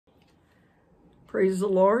Praise the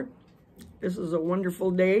Lord. This is a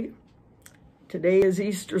wonderful day. Today is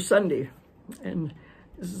Easter Sunday, and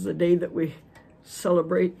this is the day that we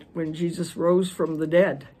celebrate when Jesus rose from the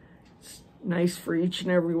dead. It's nice for each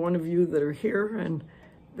and every one of you that are here and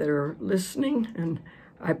that are listening, and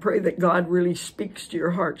I pray that God really speaks to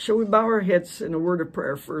your heart. Shall we bow our heads in a word of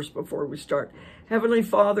prayer first before we start? Heavenly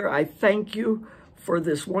Father, I thank you for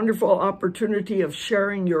this wonderful opportunity of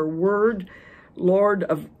sharing your word, Lord,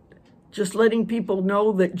 of just letting people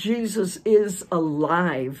know that Jesus is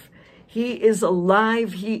alive. He is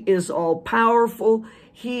alive. He is all-powerful.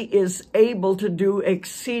 He is able to do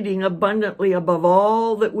exceeding abundantly above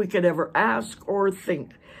all that we could ever ask or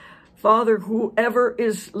think. Father, whoever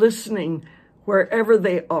is listening, wherever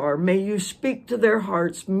they are, may you speak to their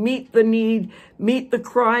hearts, meet the need, meet the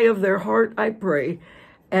cry of their heart, I pray,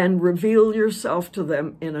 and reveal yourself to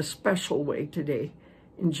them in a special way today.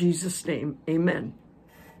 In Jesus' name, amen.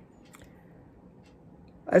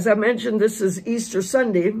 As I mentioned, this is Easter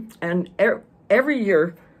Sunday, and every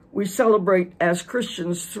year we celebrate as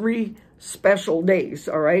Christians 3 special days,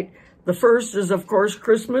 all right? The first is, of course,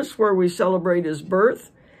 Christmas, where we celebrate his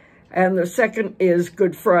birth, and the second is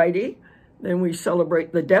Good Friday. Then we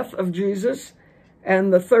celebrate the death of Jesus,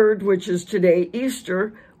 and the third, which is today,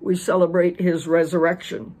 Easter, we celebrate his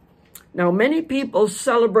resurrection. Now, many people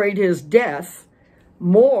celebrate his death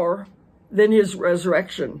more than his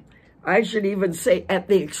resurrection. I should even say at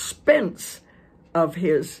the expense of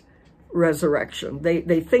his resurrection.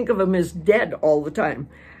 They think of him as dead all the time.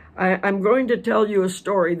 I'm going to tell you a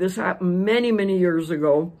story. This happened many, many years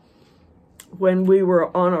ago when we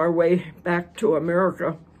were on our way back to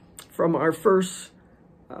America from our first,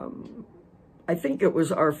 I think it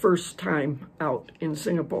was our first time out in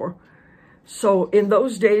Singapore. So in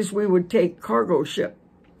those days, we would take cargo ship,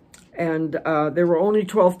 and there were only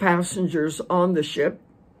 12 passengers on the ship.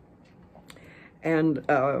 And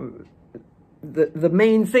the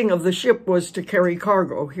main thing of the ship was to carry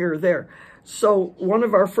cargo here or there. So one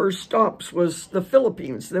of our first stops was the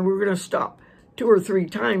Philippines. Then we were going to stop 2 or 3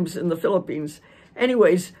 times in the Philippines.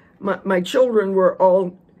 Anyways, my children were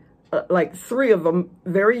all, like 3 of them,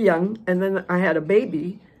 very young. And then I had a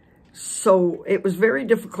baby. So it was very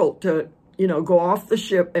difficult to, go off the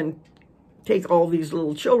ship and take all these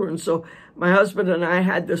little children. So my husband and I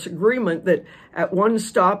had this agreement that at one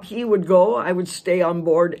stop he would go, I would stay on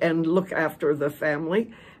board and look after the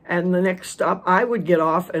family. And the next stop I would get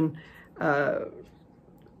off and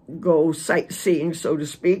go sightseeing, so to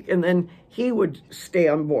speak. And then he would stay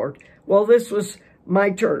on board. Well, this was my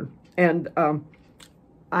turn. And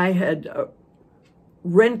I had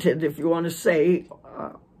rented, if you want to say,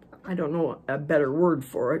 I don't know a better word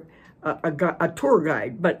for it, a tour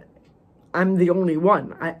guide, but I'm the only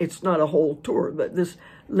one. It's not a whole tour, but this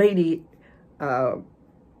lady,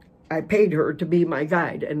 I paid her to be my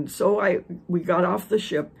guide. And so we got off the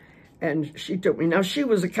ship and she took me. Now, she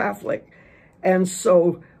was a Catholic. And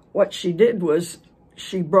so what she did was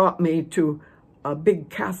she brought me to a big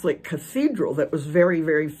Catholic cathedral that was very,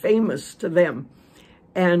 very famous to them.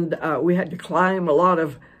 And we had to climb a lot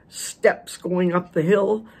of steps going up the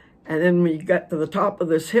hill. And then we got to the top of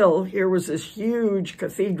this hill. Here was this huge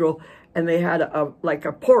cathedral, and they had like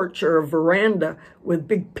a porch or a veranda with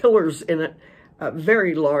big pillars in it,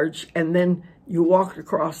 very large. And then you walked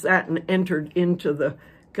across that and entered into the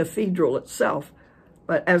cathedral itself.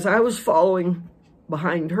 But as I was following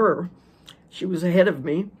behind her, she was ahead of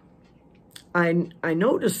me, I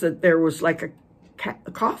noticed that there was like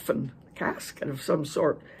a coffin, casket of some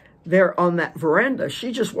sort there on that veranda.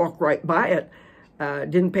 She just walked right by it,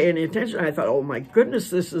 didn't pay any attention. I thought, oh my goodness,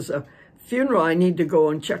 this is a funeral. I need to go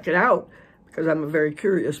and check it out because I'm a very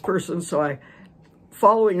curious person. So I,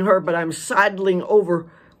 following her, but I'm sidling over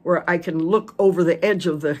where I can look over the edge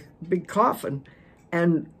of the big coffin.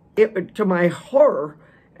 And to my horror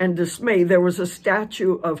and dismay, there was a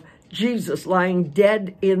statue of Jesus lying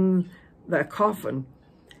dead in the coffin.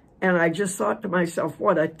 And I just thought to myself,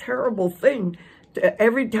 what a terrible thing.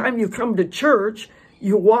 Every time you come to church,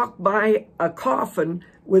 you walk by a coffin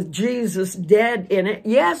with Jesus dead in it.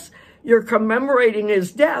 Yes, you're commemorating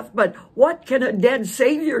his death, but what can a dead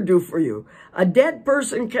Savior do for you? A dead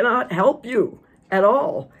person cannot help you at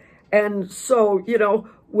all. And so,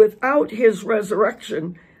 without his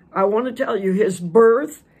resurrection, I want to tell you his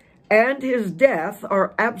birth and his death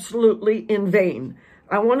are absolutely in vain.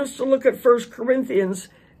 I want us to look at 1 Corinthians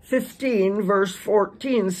 15, verse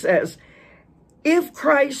 14 says, if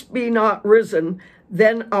Christ be not risen,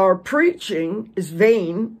 then our preaching is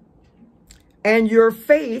vain, and your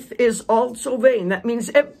faith is also vain. That means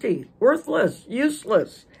empty, worthless,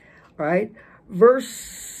 useless, right? Verse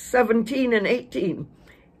 17 and 18.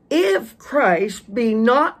 if Christ be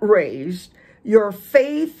not raised, your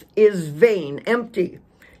faith is vain, empty.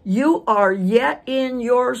 You are yet in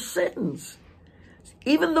your sins.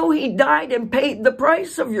 Even though he died and paid the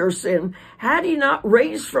price of your sin, had he not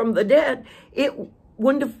raised from the dead, it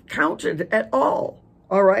wouldn't have counted at all.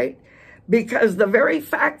 All right? Because the very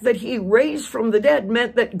fact that he raised from the dead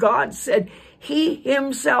meant that God said he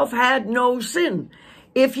himself had no sin.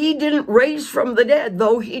 If he didn't raise from the dead,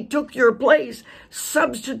 though he took your place,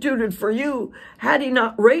 substituted for you, had he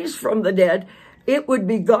not raised from the dead, it would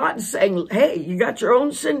be God saying, hey, you got your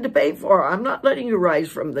own sin to pay for. I'm not letting you rise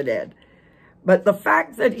from the dead. But the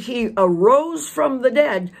fact that he arose from the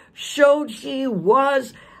dead showed he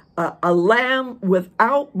was a lamb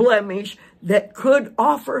without blemish that could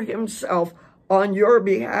offer himself on your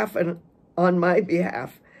behalf and on my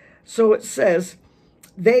behalf. So it says,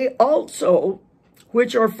 they also,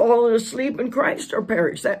 which are fallen asleep in Christ, are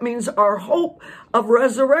perished. That means our hope of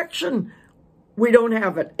resurrection, we don't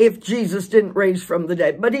have it if Jesus didn't raise from the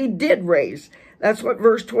dead. But he did raise. That's what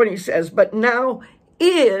verse 20 says. But now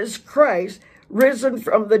is Christ risen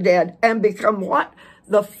from the dead and become what?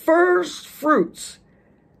 The first fruits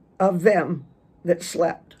of them that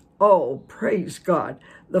slept. Oh, praise God.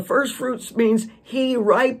 The first fruits means he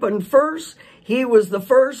ripened first. He was the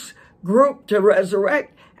first group to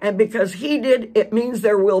resurrect. And because he did, it means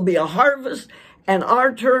there will be a harvest and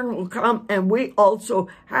our turn will come. And we also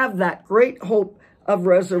have that great hope of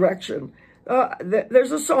resurrection.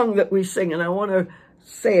 There's a song that we sing, and I want to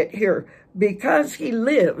say it here. Because he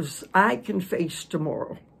lives, I can face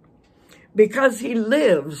tomorrow. Because he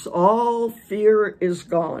lives, all fear is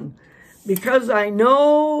gone. Because I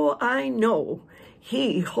know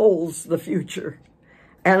he holds the future.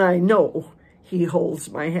 And I know he holds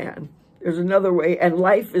my hand. There's another way. And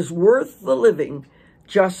life is worth the living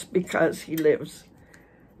just because he lives.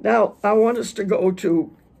 Now, I want us to go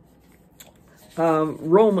to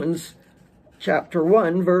Romans chapter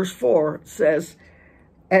 1, verse 4. It says,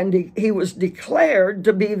 and he was declared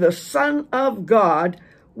to be the Son of God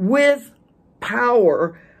with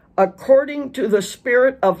power, according to the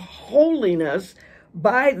Spirit of holiness,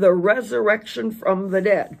 by the resurrection from the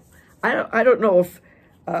dead. I don't know if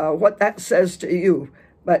what that says to you,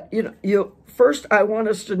 but first I want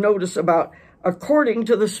us to notice about according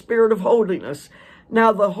to the Spirit of holiness.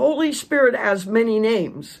 Now the Holy Spirit has many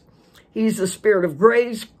names. He's the Spirit of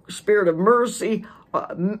grace, Spirit of mercy,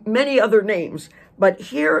 many other names. But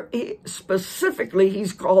here, specifically,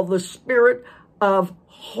 he's called the Spirit of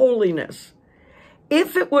holiness.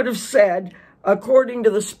 If it would have said, according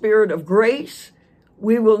to the Spirit of grace,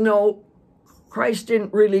 we will know Christ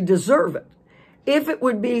didn't really deserve it. If it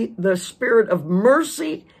would be the Spirit of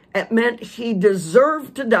mercy, it meant he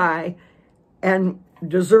deserved to die and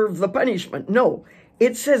deserved the punishment. No,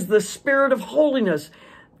 it says the Spirit of holiness.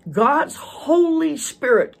 God's Holy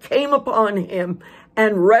Spirit came upon him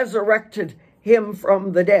and resurrected him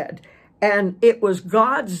from the dead. And it was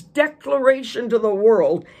God's declaration to the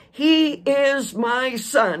world, he is my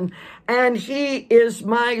son, and he is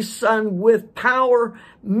my son with power,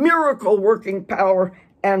 miracle-working power,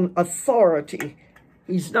 and authority.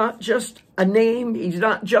 He's not just a name, he's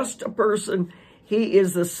not just a person, he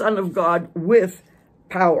is the Son of God with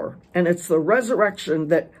power. And it's the resurrection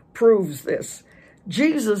that proves this.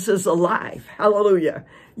 Jesus is alive. Hallelujah.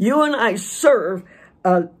 You and I serve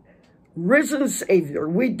a risen Savior.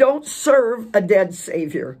 We don't serve a dead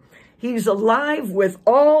Savior. He's alive with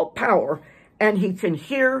all power, and he can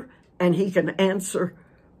hear and he can answer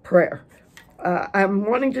prayer. I'm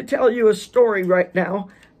wanting to tell you a story right now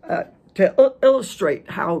to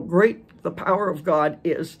illustrate how great the power of God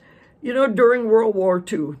is. You know, during World War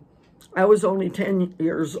II, I was only 10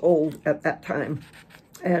 years old at that time,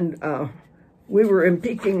 and we were in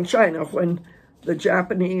Peking, China, when the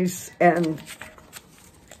Japanese and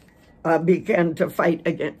began to fight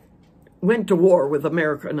again, went to war with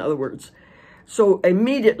America, in other words. So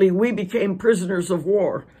immediately we became prisoners of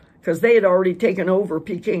war because they had already taken over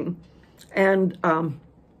Peking. And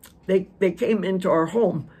they came into our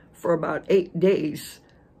home for about 8 days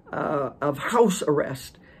of house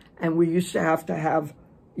arrest. And we used to have,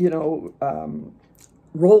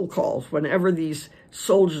 roll calls. Whenever these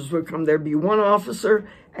soldiers would come, there'd be one officer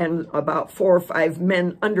and about 4 or 5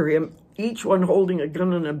 men under him, each one holding a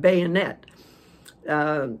gun and a bayonet.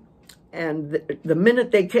 And the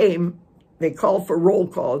minute they came, they called for roll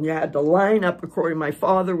call, and you had to line up according. My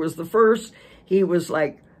father was the first. He was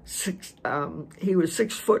like 6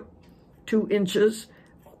 foot 2 inches,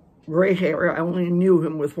 gray hair. I only knew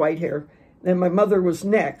him with white hair. Then my mother was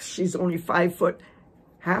next. She's only 5 foot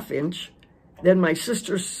 1/2 inch. Then my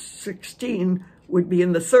sister, 16, would be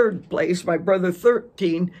in the third place, my brother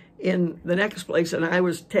 13 in the next place, and I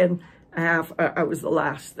was 10 and a half. I was the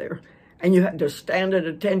last there. And you had to stand at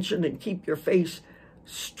attention and keep your face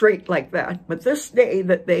straight like that. But this day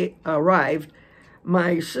that they arrived,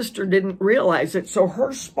 my sister didn't realize it, so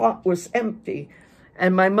her spot was empty.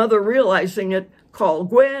 And my mother, realizing it, called,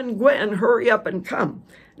 "Gwen, Gwen, hurry up and come."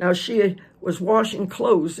 Now, she was washing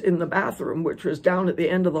clothes in the bathroom, which was down at the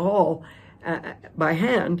end of the hall by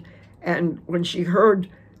hand. And when she heard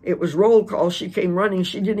it was roll call, she came running.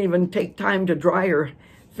 She didn't even take time to dry her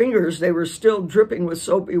fingers. They were still dripping with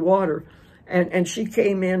soapy water. And she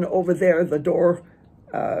came in over there, the door,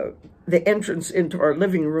 the entrance into our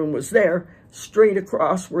living room was there. Straight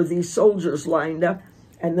across were these soldiers lined up.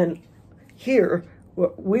 And then here,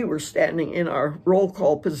 we were standing in our roll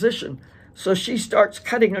call position. So she starts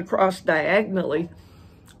cutting across diagonally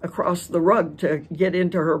across the rug to get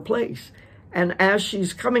into her place. And as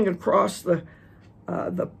she's coming across the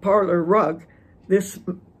parlor rug, this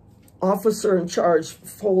officer in charge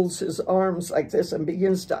folds his arms like this and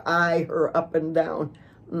begins to eye her up and down.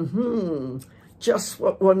 Just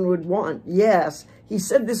what one would want. Yes, he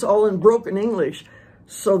said this all in broken English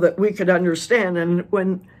so that we could understand. And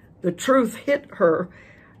when the truth hit her,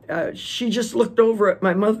 she just looked over at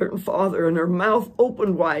my mother and father, and her mouth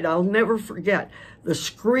opened wide. I'll never forget the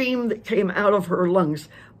scream that came out of her lungs.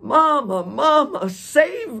 "Mama, Mama,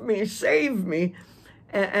 save me, save me."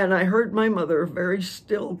 And I heard my mother, very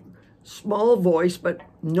still, small voice, but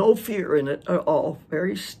no fear in it at all,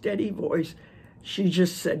 very steady voice. She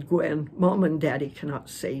just said, "Gwen, Mom and Daddy cannot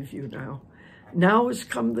save you now. Now has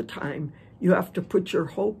come the time you have to put your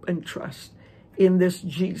hope and trust in this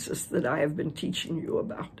Jesus that I have been teaching you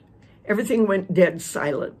about." Everything went dead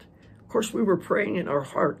silent. Of course, we were praying in our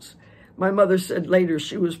hearts. My mother said later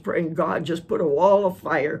she was praying, "God, just put a wall of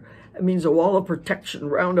fire." That means a wall of protection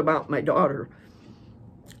round about my daughter.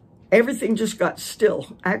 Everything just got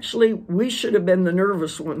still. Actually, we should have been the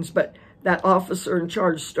nervous ones, but that officer in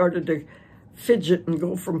charge started to fidget and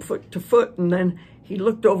go from foot to foot, and then he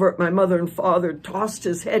looked over at my mother and father, tossed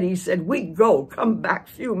his head. He said, "We go, come back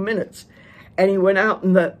few minutes." And he went out,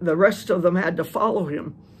 and the rest of them had to follow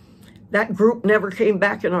him. That group never came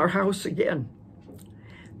back in our house again.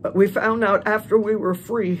 But we found out after we were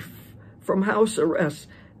free from house arrest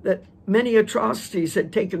that many atrocities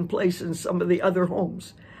had taken place in some of the other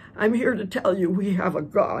homes. I'm here to tell you we have a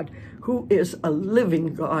God who is a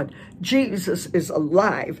living God. Jesus is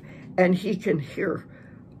alive, and he can hear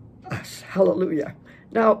us. Hallelujah.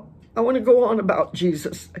 Now, I want to go on about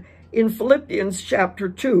Jesus. In Philippians chapter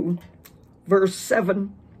 2, verse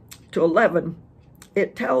 7 to 11,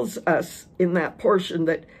 it tells us in that portion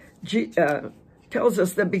that tells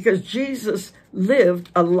us that because Jesus lived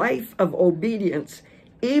a life of obedience,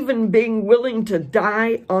 even being willing to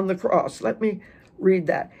die on the cross. Let me read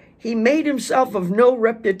that. He made himself of no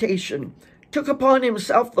reputation, took upon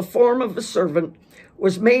himself the form of a servant,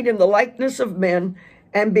 was made in the likeness of men,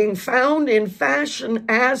 and being found in fashion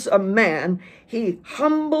as a man, he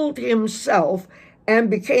humbled himself and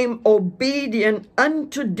became obedient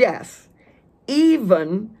unto death,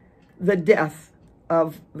 even the death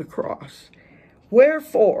of the cross.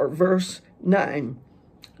 Wherefore, verse 9,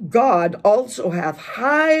 God also hath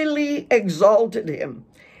highly exalted him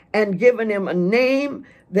and given him a name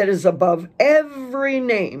that is above every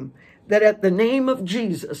name, that at the name of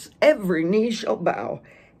Jesus every knee shall bow,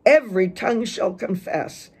 every tongue shall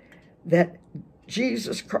confess that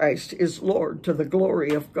Jesus Christ is Lord, to the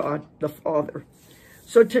glory of God the Father.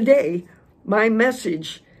 So today, my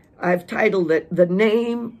message, I've titled it, The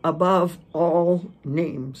Name Above All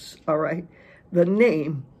Names, all right? The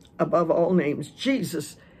name above all names.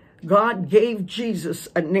 Jesus, God gave Jesus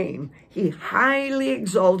a name. He highly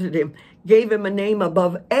exalted him, gave him a name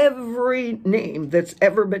above every name that's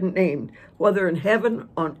ever been named, whether in heaven,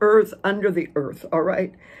 on earth, under the earth, all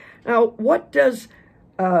right? Now, what does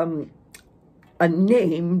a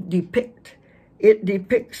name depict? It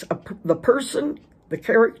depicts the person, the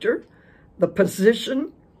character, the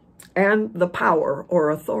position, and the power or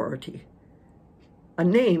authority. A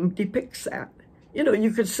name depicts that. You know,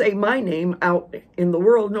 you could say my name out in the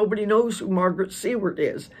world. Nobody knows who Margaret Seward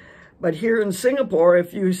is. But here in Singapore,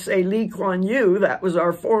 if you say Lee Kuan Yew, that was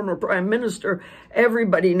our former prime minister,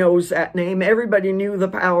 everybody knows that name. Everybody knew the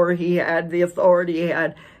power he had, the authority he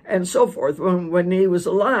had, and so forth. When he was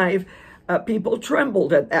alive, people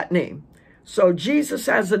trembled at that name. So Jesus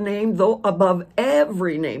has a name, though, above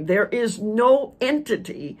every name. There is no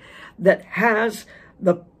entity that has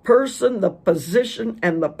the person, the position,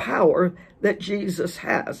 and the power that Jesus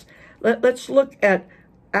has. Let's look at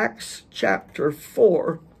Acts chapter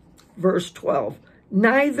 4, verse 12.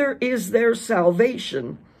 neither is there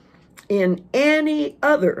salvation in any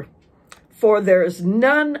other, for there is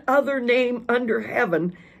none other name under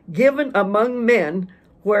heaven given among men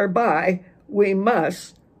whereby we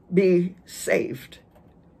must be saved.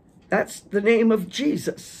 That's the name of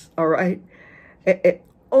Jesus, all right?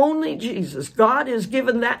 Only Jesus. God has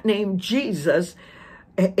given that name, Jesus.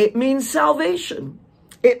 It means salvation.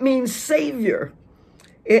 It means Savior.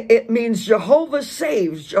 It means Jehovah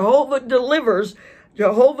saves, Jehovah delivers,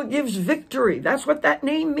 Jehovah gives victory. That's what that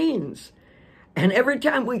name means. And every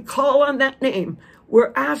time we call on that name,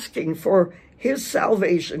 we're asking for his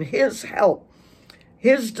salvation, his help,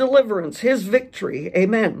 his deliverance, his victory.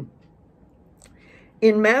 Amen.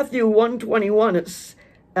 In Matthew 1:21,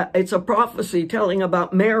 it's a prophecy telling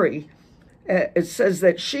about Mary. It says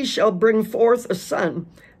that she shall bring forth a son.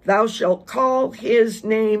 Thou shalt call his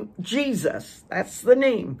name Jesus. That's the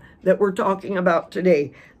name that we're talking about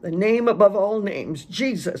today. The name above all names,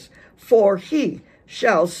 Jesus. For he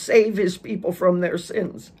shall save his people from their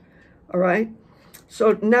sins. All right?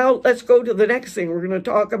 So now let's go to the next thing. We're going to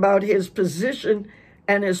talk about his position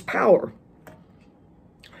and his power.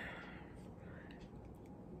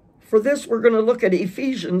 For this, we're going to look at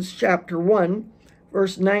Ephesians chapter 1,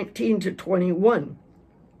 verse 19 to 21.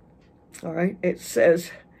 All right? It says,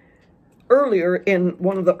 earlier in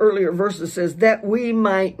one of the earlier verses says that we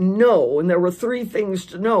might know, and there were three things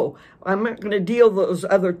to know. I'm not going to deal those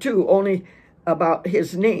other two, only about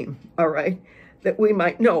his name, all right, that we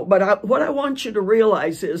might know. But what I want you to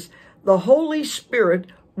realize is the Holy Spirit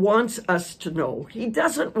wants us to know. He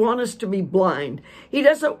doesn't want us to be blind. He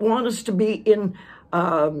doesn't want us to be in,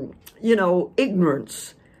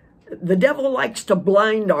 ignorance. The devil likes to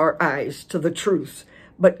blind our eyes to the truth,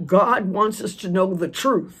 but God wants us to know the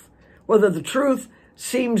truth. Whether the truth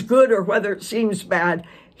seems good or whether it seems bad,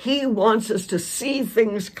 he wants us to see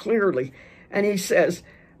things clearly. And he says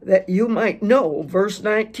that you might know, verse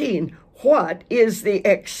 19, what is the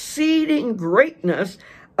exceeding greatness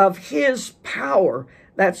of his power?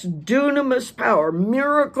 That's dunamis power,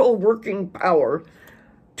 miracle working power,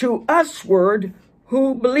 to usward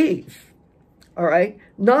who believe. All right?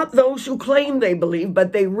 Not those who claim they believe,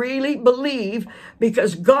 but they really believe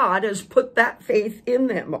because God has put that faith in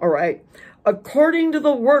them. All right? According to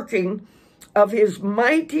the working of his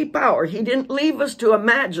mighty power. He didn't leave us to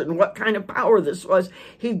imagine what kind of power this was.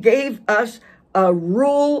 He gave us a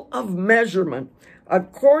rule of measurement.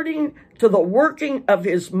 According to the working of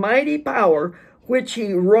his mighty power, which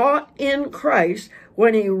he wrought in Christ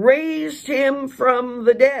when he raised him from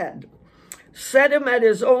the dead, set him at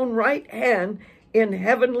his own right hand in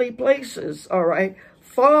heavenly places, all right,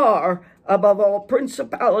 far above all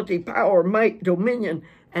principality, power, might, dominion,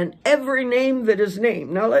 and every name that is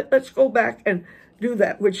named. Now let's go back and do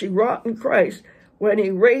that, which he wrought in Christ when he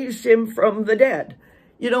raised him from the dead.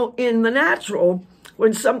 You know, in the natural,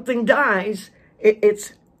 when something dies,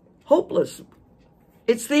 it's hopeless.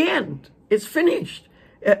 It's the end. It's finished.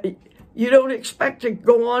 You don't expect to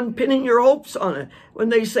go on pinning your hopes on it. When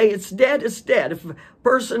they say it's dead, it's dead. If a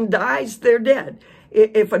person dies, they're dead.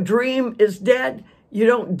 If a dream is dead, you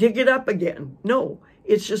don't dig it up again. No,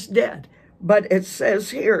 it's just dead. But it says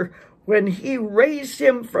here, when he raised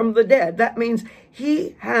him from the dead, that means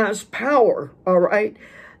he has power, all right?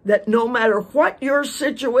 That no matter what your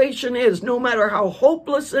situation is, no matter how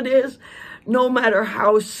hopeless it is, no matter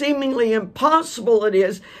how seemingly impossible it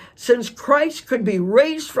is, since Christ could be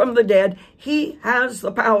raised from the dead, he has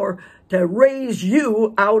the power to raise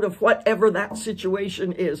you out of whatever that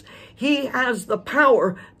situation is. He has the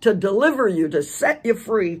power to deliver you, to set you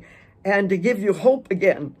free, and to give you hope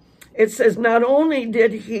again. It says not only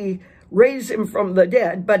did he raise him from the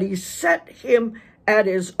dead, but he set him at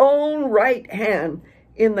his own right hand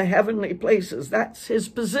in the heavenly places. That's his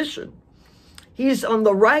position. He's on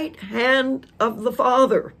the right hand of the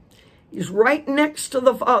Father. He's right next to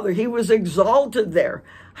the Father. He was exalted there,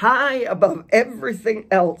 high above everything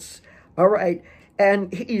else. All right.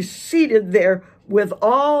 And he's seated there with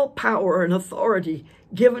all power and authority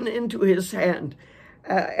given into his hand.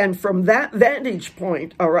 And from that vantage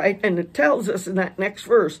point, all right, and it tells us in that next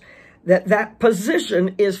verse that that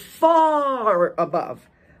position is far above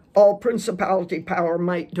all principality, power,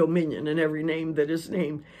 might, dominion, and every name that is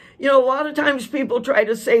named. You know, a lot of times people try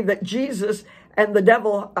to say that Jesus and the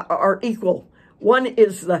devil are equal. One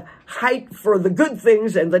is the height for the good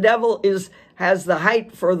things, and the devil has the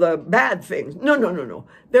height for the bad things. No.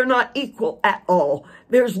 They're not equal at all.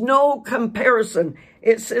 There's no comparison.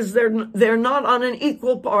 It says they're not on an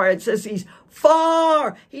equal par. It says he's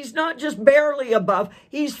far. He's not just barely above.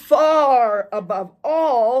 He's far above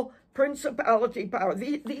all principality, power.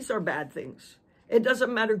 These are bad things. It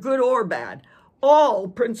doesn't matter good or bad. all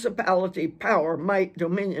principality, power, might,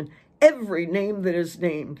 dominion, every name that is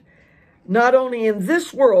named, not only in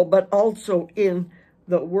this world, but also in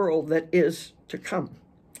the world that is to come.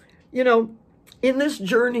 You know, in this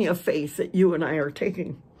journey of faith that you and I are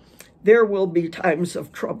taking, there will be times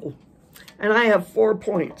of trouble. And I have 4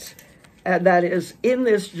 points. And that is, in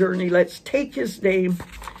this journey, let's take his name,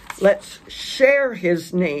 let's share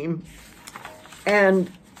his name,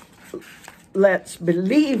 and let's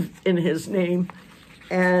believe in his name,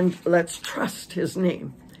 and let's trust his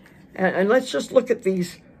name. And let's just look at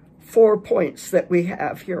these 4 points that we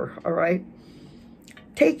have here, all right?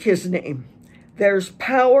 Take his name. There's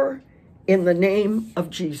power in the name of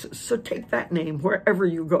Jesus. So take that name wherever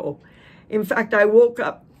you go. In fact, I woke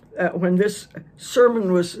up when this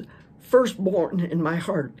sermon was first born in my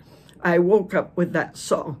heart. I woke up with that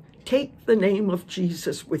song. Take the name of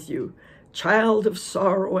Jesus with you, child of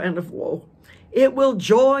sorrow and of woe. It will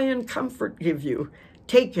joy and comfort give you.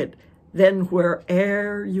 Take it, then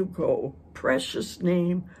where'er you go. Precious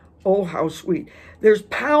name, oh, how sweet. There's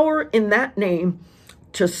power in that name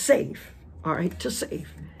to save, all right, to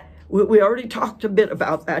save. We already talked a bit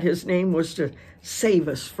about that. His name was to save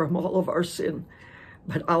us from all of our sin.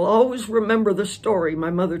 But I'll always remember the story my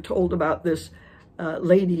mother told about this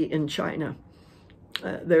lady in China.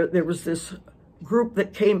 There was this group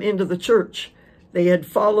that came into the church. They had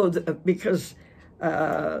followed because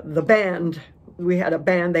the band, we had a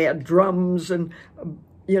band, they had drums and,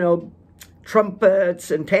 you know, trumpets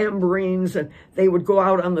and tambourines, and they would go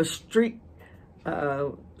out on the street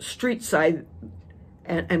side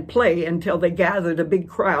and play until they gathered a big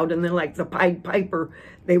crowd. And then, like the Pied Piper,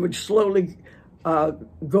 they would slowly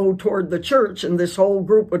go toward the church, and this whole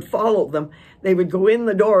group would follow them. They would go in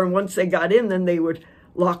the door, and once they got in, then they would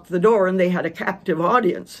lock the door, and they had a captive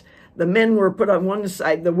audience. The men were put on one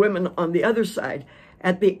side, the women on the other side.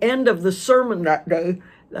 At the end of the sermon that day,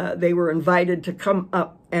 they were invited to come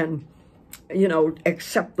up and, you know,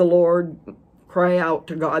 accept the Lord, cry out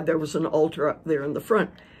to God. There was an altar up there in the front.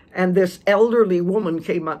 And this elderly woman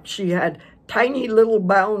came up. She had tiny little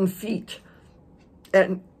bound feet.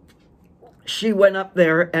 And she went up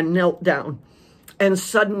there and knelt down. And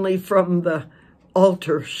suddenly from the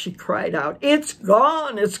altar, she cried out, "It's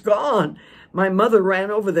gone, it's gone." My mother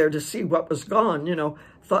ran over there to see what was gone, you know,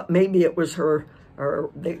 thought maybe it was her, or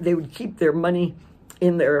they would keep their money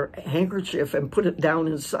in their handkerchief and put it down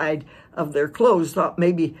inside of their clothes, thought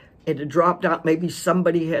maybe it had dropped out, maybe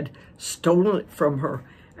somebody had stolen it from her.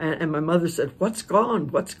 And my mother said, "What's gone?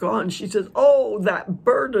 What's gone?" She says, "Oh, that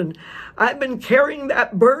burden. I've been carrying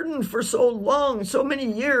that burden for so long, so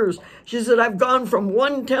many years." She said, "I've gone from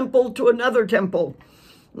one temple to another temple."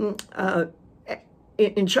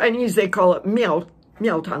 In Chinese, they call it miao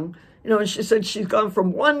tang. You know, and she said she's gone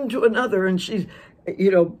from one to another, and she's, you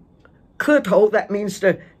know, ketou, that means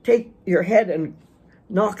to take your head and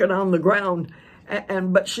knock it on the ground.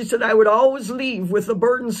 But she said, "I would always leave with the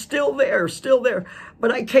burden still there, still there.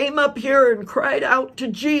 But I came up here and cried out to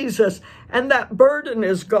Jesus, and that burden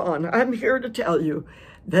is gone." I'm here to tell you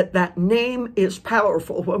that that name is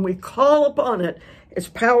powerful. When we call upon it, it's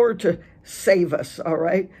power to save us, all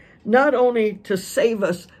right? Not only to save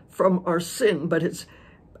us from our sin, but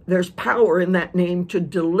there's power in that name to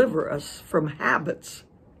deliver us from habits,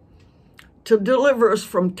 to deliver us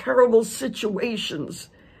from terrible situations.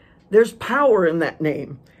 There's power in that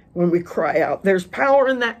name when we cry out. There's power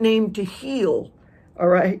in that name to heal, all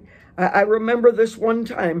right? I remember this one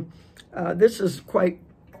time. This is quite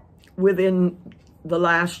within the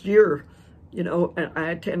last year, you know, and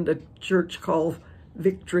I attend a church called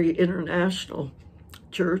Victory International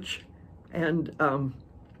Church, and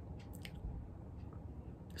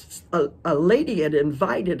a lady had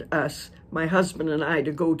invited us, my husband and I,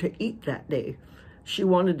 to go to eat that day. She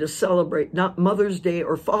wanted to celebrate not Mother's Day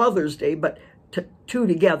or Father's Day, but two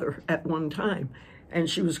together at one time. And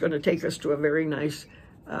she was going to take us to a very nice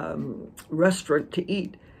restaurant to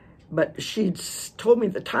eat. But she'd told me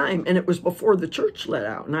the time, and it was before the church let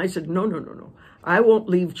out. And I said, no. I won't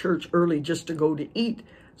leave church early just to go to eat.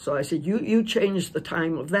 So I said, you change the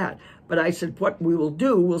time of that. But I said, what we will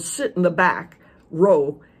do, we'll sit in the back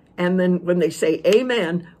row, and then when they say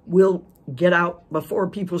amen, we'll get out before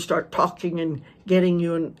people start talking and getting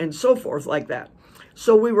you and so forth like that.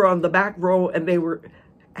 So we were on the back row, and they were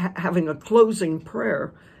having a closing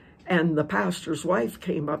prayer, and the pastor's wife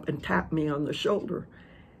came up and tapped me on the shoulder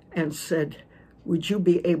and said, "Would you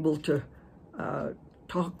be able to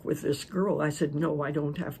talk with this girl?" I said, "No, I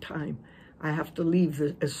don't have time. I have to leave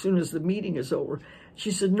as soon as the meeting is over."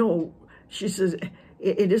 She said, "No." She says,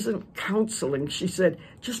 it isn't counseling. She said,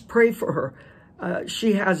 "Just pray for her.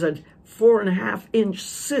 She has a 4.5-inch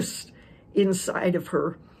cyst inside of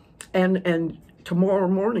her. And tomorrow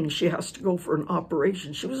morning she has to go for an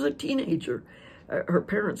operation. She was a teenager. Her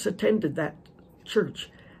parents attended that church.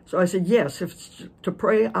 So I said, yes, if it's to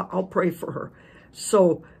pray, I'll pray for her.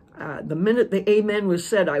 So the minute the amen was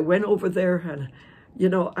said, I went over there and, you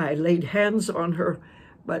know, I laid hands on her.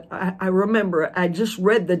 But I remember I just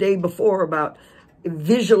read the day before about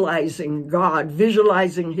visualizing God,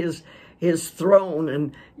 visualizing his throne,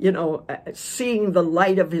 and, you know, seeing the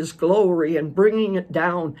light of his glory and bringing it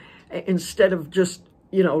down instead of just,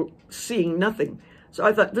 you know, seeing nothing. So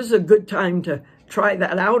I thought this is a good time to try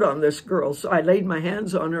that out on this girl. So I laid my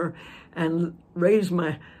hands on her and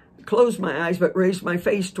closed my eyes, but raised my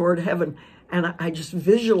face toward heaven. And I just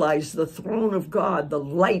visualized the throne of God. The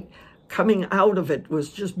light coming out of it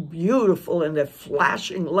was just beautiful, and a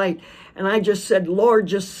flashing light. And I just said, Lord,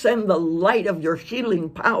 just send the light of your healing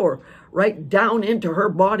power right down into her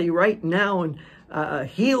body right now, and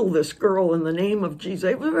heal this girl in the name of Jesus.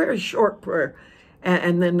 It was a very short prayer.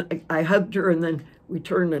 And then I hugged her, and then we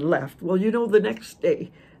turned and left. Well, you know, the next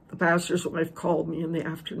day, the pastor's wife called me in the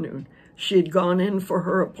afternoon. She had gone in for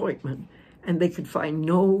her appointment, and they could find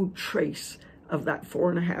no trace of that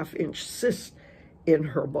 4.5-inch cyst in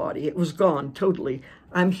her body. It was gone totally.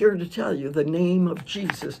 I'm here to tell you the name of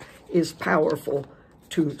Jesus is powerful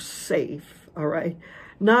to save, all right?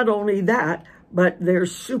 Not only that, but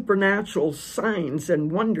there's supernatural signs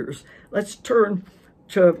and wonders. Let's turn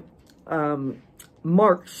to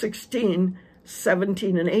Mark 16,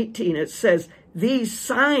 17 and 18. It says, these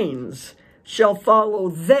signs shall follow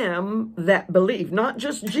them that believe. Not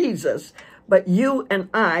just Jesus, but you and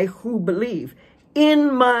I who believe.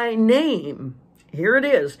 In my name, here it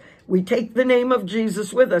is. We take the name of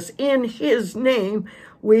Jesus with us. In his name,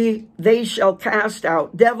 they shall cast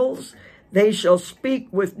out devils. They shall speak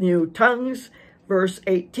with new tongues. Verse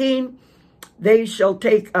 18, they shall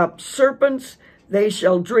take up serpents. They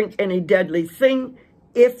shall drink any deadly thing.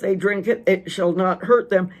 If they drink it, it shall not hurt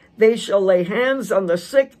them. They shall lay hands on the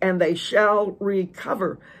sick, and they shall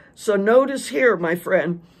recover. So notice here, my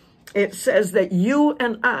friend, it says that you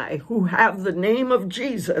and I, who have the name of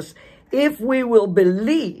Jesus, if we will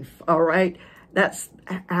believe, all right,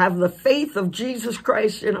 have the faith of Jesus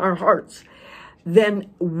Christ in our hearts, then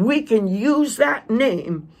we can use that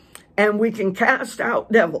name and we can cast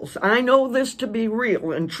out devils. I know this to be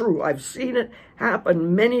real and true. I've seen it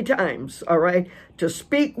happen many times, all right? To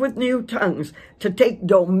speak with new tongues, to take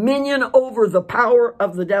dominion over the power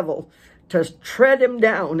of the devil, to tread him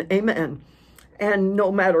down, amen. And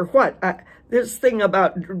no matter what, this thing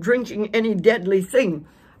about drinking any deadly thing,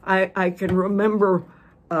 I can remember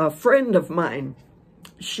a friend of mine.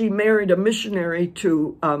 She married a missionary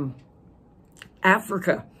to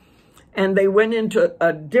Africa, and they went into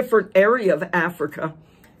a different area of Africa,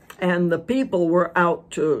 and the people were out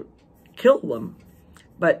to kill them,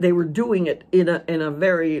 but they were doing it in a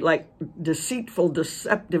very like deceitful,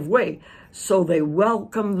 deceptive way. So they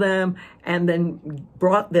welcomed them and then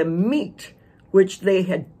brought them meat, which they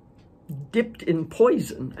had dipped in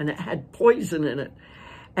poison, and it had poison in it.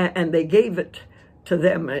 And they gave it to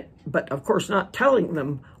them, but of course not telling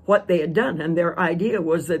them what they had done. And their idea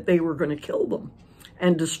was that they were going to kill them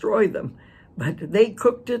and destroy them. But they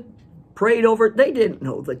cooked it, prayed over it. They didn't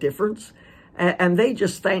know the difference. And they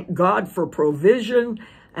just thanked God for provision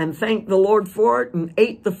and thanked the Lord for it and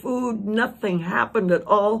ate the food. Nothing happened at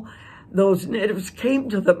all. Those natives came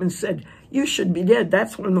to them and said, you should be dead.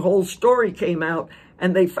 That's when the whole story came out.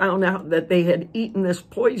 And they found out that they had eaten this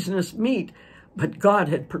poisonous meat. But God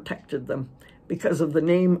had protected them because of the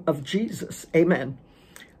name of Jesus. Amen.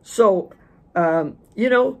 So, you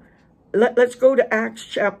know, let's go to Acts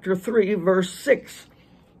chapter 3, verse 6.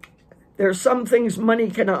 There's some things money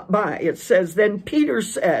cannot buy. It says, then Peter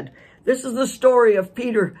said, this is the story of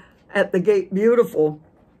Peter at the gate beautiful,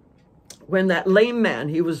 when that lame man,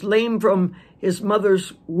 he was lame from his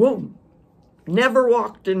mother's womb, never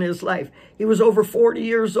walked in his life. He was over 40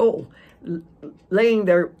 years old, laying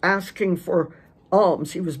there asking for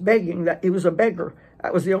alms. He was begging. That he was a beggar.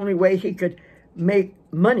 That was the only way he could make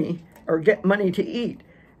money or get money to eat.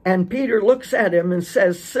 And Peter looks at him and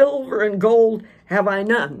says, silver and gold have I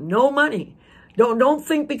none. No money. Don't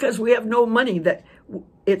think because we have no money that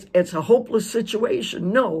it's a hopeless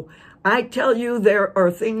situation. No, I tell you, there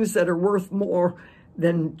are things that are worth more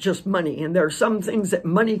than just money. And there are some things that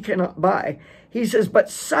money cannot buy. He says, but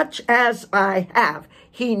such as I have.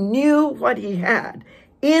 He knew what he had.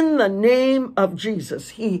 In the name of Jesus,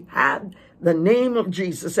 he had the name of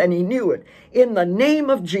Jesus, and he knew it. In the name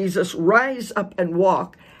of Jesus, rise up and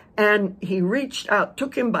walk. And he reached out,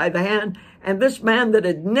 took him by the hand, and this man that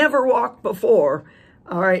had never walked before,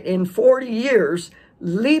 all right, in 40 years,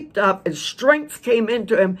 leaped up and strength came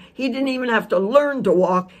into him. He didn't even have to learn to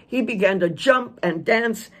walk. He began to jump and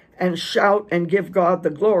dance and shout and give God the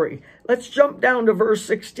glory. Let's jump down to verse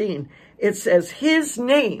 16. It says, his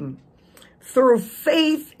name, through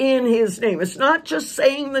faith in his name. It's not just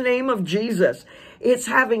saying the name of Jesus. It's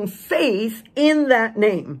having faith in that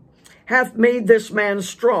name. Hath made this man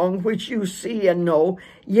strong, which you see and know.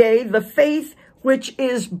 Yea, the faith which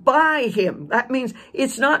is by him. That means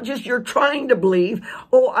it's not just you're trying to believe.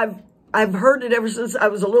 Oh, I've heard it ever since I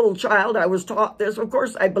was a little child. I was taught this. Of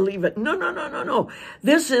course I believe it. No, no, no, no, no.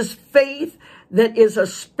 This is faith that is a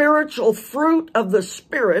spiritual fruit of the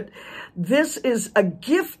Spirit. This is a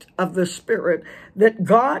gift of the Spirit that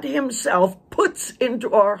God himself puts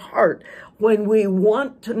into our heart when we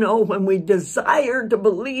want to know, when we desire to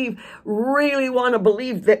believe, really want to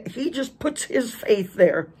believe, that he just puts his faith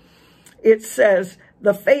there. It says,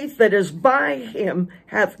 the faith that is by him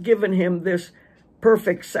hath given him this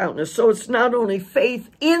perfect soundness. So it's not only faith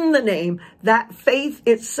in the name, that faith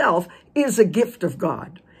itself is a gift of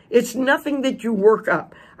God. It's nothing that you work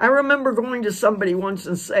up. I remember going to somebody once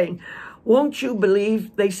and saying, won't you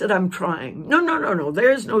believe? They said, I'm trying. No, no, no, no.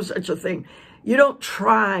 There is no such a thing. You don't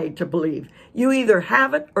try to believe. You either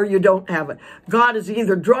have it or you don't have it. God has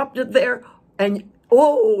either dropped it there and,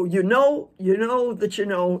 oh, you know that you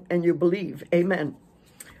know, and you believe. Amen.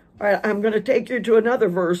 All right, I'm going to take you to another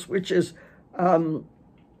verse, which is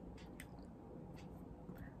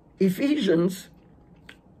Ephesians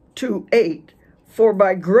 2:8. For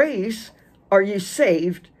by grace are ye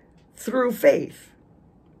saved through faith,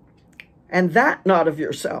 and that not of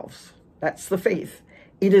yourselves. That's the faith.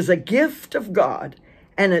 It is a gift of God,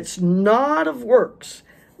 and it's not of works,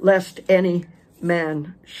 lest any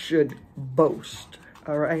man should boast.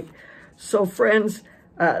 All right? So, friends,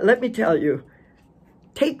 let me tell you,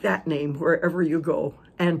 take that name wherever you go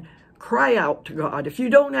and cry out to God. If you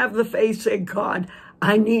don't have the faith, say, God,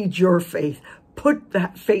 I need your faith. Put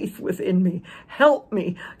that faith within me. Help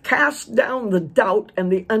me. Cast down the doubt and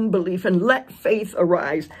the unbelief and let faith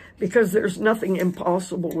arise, because there's nothing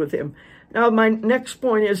impossible with him. Now, my next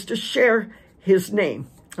point is to share his name.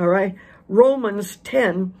 All right. Romans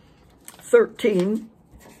 10:13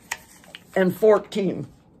 and 14.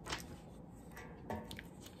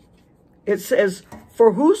 It says,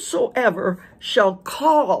 for whosoever shall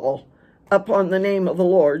call upon the name of the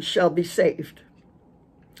Lord shall be saved.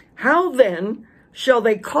 How then shall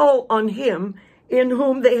they call on him in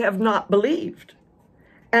whom they have not believed?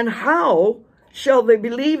 And how shall they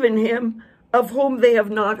believe in him of whom they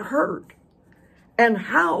have not heard? And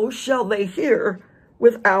how shall they hear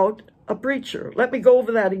without a preacher? Let me go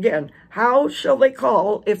over that again. How shall they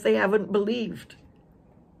call if they haven't believed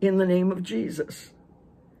in the name of Jesus?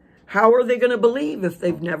 How are they going to believe if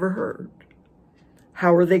they've never heard?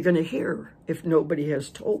 How are they going to hear if nobody has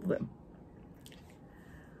told them?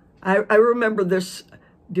 I remember this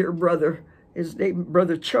dear brother, his name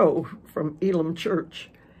Brother Cho from Elam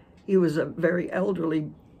Church. He was a very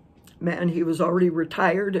elderly man. He was already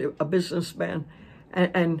retired, a businessman.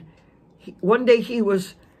 And one day he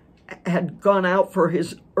had gone out for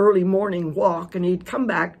his early morning walk, and he'd come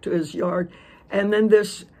back to his yard. And then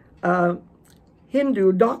this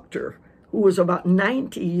Hindu doctor, who was about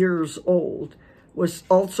 90 years old, was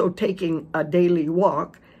also taking a daily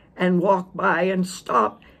walk, and walked by and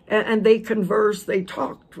stopped. And they conversed, they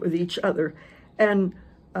talked with each other. And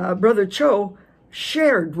Brother Cho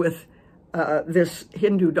shared with this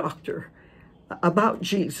Hindu doctor about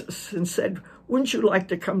Jesus and said, wouldn't you like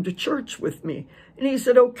to come to church with me? And he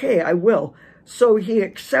said, okay, I will. So he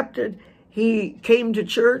accepted. He came to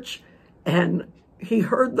church, and he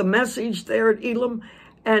heard the message there at Elam,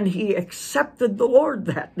 and he accepted the Lord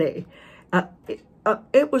that day.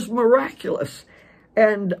 It was miraculous.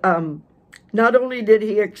 And not only did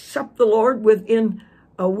he accept the Lord, within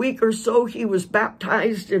a week or so, he was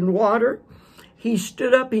baptized in water. He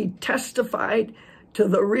stood up, he testified to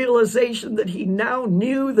the realization that he now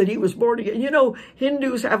knew that he was born again. You know,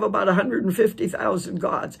 Hindus have about 150,000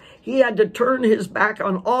 gods. He had to turn his back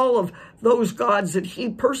on all of those gods that he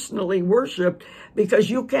personally worshiped, because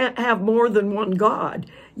you can't have more than one God.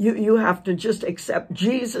 You have to just accept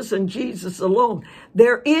Jesus and Jesus alone.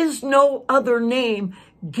 There is no other name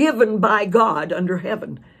given by God under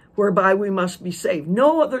heaven whereby we must be saved.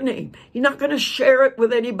 No other name. You're not going to share it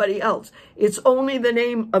with anybody else. It's only the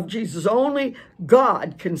name of Jesus. Only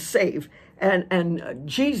God can save. And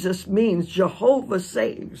Jesus means Jehovah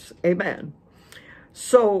saves. Amen.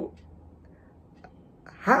 So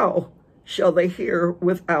how shall they hear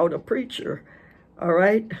without a preacher? All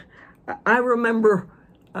right. I remember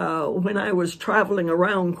when I was traveling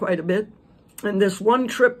around quite a bit, and this one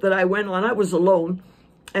trip that I went on, I was alone.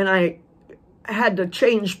 and I had to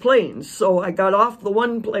change planes. So I got off the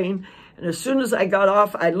one plane, and as soon as I got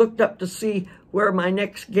off, I looked up to see where my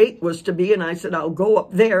next gate was to be, and I said, I'll go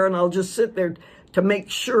up there, and I'll just sit there to make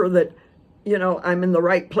sure that, you know, I'm in the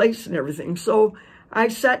right place and everything. So I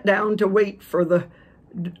sat down to wait for the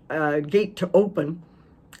gate to open,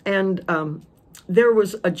 and there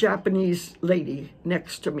was a Japanese lady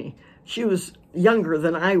next to me. She was younger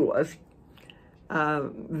than I was,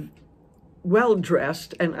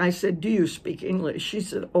 well-dressed, and I said, do you speak English? She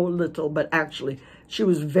said, oh, little, but actually she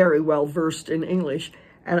was very well versed in English,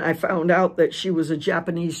 and I found out that she was a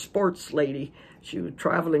Japanese sports lady. She was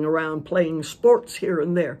traveling around playing sports here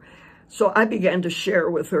and there. So I began to share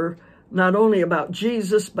with her not only about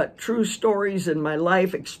Jesus, but true stories in my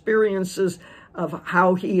life, experiences of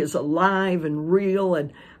how he is alive and real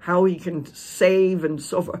and how he can save and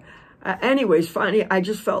so forth. Anyways, finally, I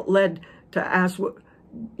just felt led to ask, what,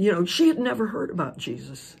 you know, she had never heard about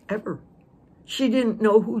Jesus, ever. She didn't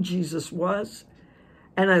know who Jesus was.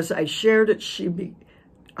 And as I shared it,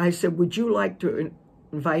 I said, would you like to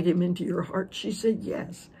invite him into your heart? She said,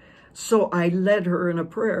 yes. So I led her in a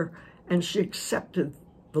prayer, and she accepted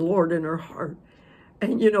the Lord in her heart.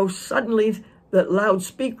 And, you know, suddenly the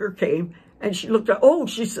loudspeaker came, and she looked at, oh,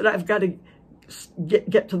 she said, I've got to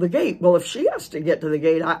get to the gate. Well, if she has to get to the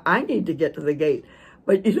gate, I need to get to the gate.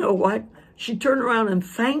 But you know what? She turned around and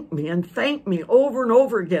thanked me over and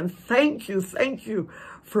over again. Thank you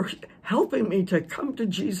for helping me to come to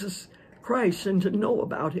Jesus Christ and to know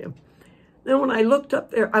about him. Then when I looked up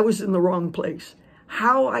there, I was in the wrong place.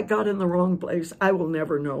 How I got in the wrong place, I will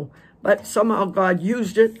never know. But somehow God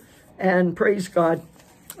used it, and praise God,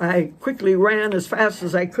 I quickly ran as fast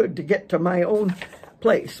as I could to get to my own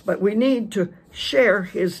place. But we need to share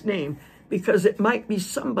his name, because it might be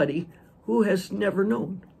somebody who has never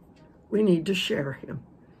known. We need to share him.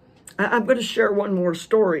 I'm going to share one more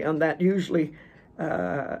story on that. Usually,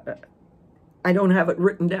 I don't have it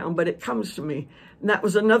written down, but it comes to me. And that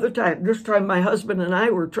was another time. This time my husband and I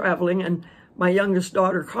were traveling, and my youngest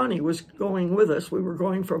daughter, Connie, was going with us. We were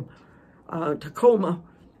going from Tacoma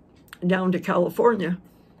down to California.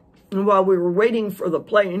 And while we were waiting for the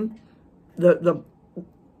plane, the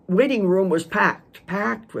waiting room was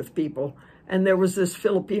packed with people. And there was this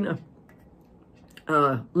Filipina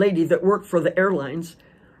lady that worked for the airlines.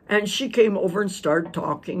 And she came over and started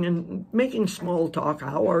talking and making small talk.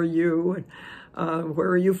 How are you? And where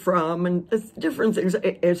are you from? And different things.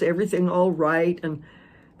 Is everything all right? And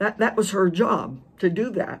that was her job, to do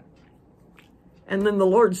that. And then the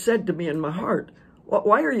Lord said to me in my heart,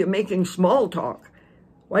 why are you making small talk?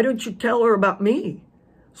 Why don't you tell her about me?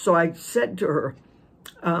 So I said to her,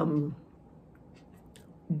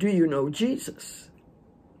 do you know Jesus?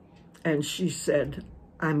 And she said,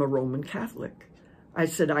 I'm a Roman Catholic. I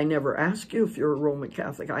said, I never ask you if you're a Roman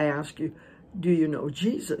Catholic. I ask you, do you know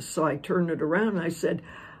Jesus? So I turned it around and I said,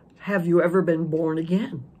 have you ever been born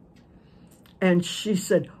again? And she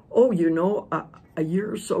said, oh, you know, a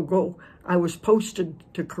year or so ago, I was posted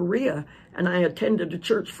to Korea, and I attended a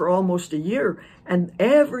church for almost a year. And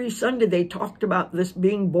every Sunday they talked about this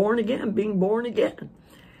being born again, being born again.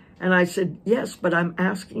 And I said, yes, but I'm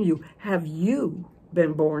asking you, have you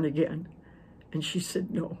been born again? And she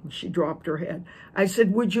said, no. She dropped her head. I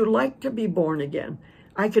said, would you like to be born again?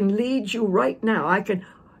 I can lead you right now.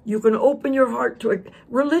 You can open your heart to it.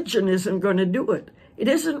 Religion isn't going to do it. It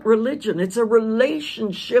isn't religion. It's a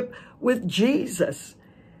relationship with Jesus.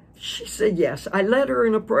 She said yes. I led her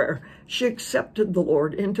in a prayer. She accepted the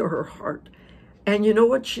Lord into her heart. And you know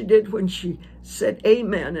what she did when she said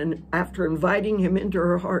amen? And after inviting him into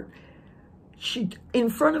her heart, she, in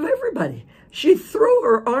front of everybody, she threw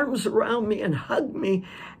her arms around me and hugged me.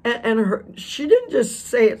 And she didn't just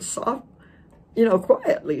say it soft, you know,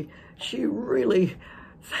 quietly. She really,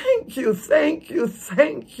 thank you, thank you,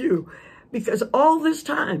 thank you. Because all this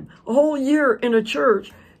time, a whole year in a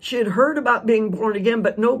church, she had heard about being born again,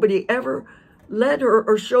 but nobody ever led her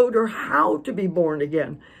or showed her how to be born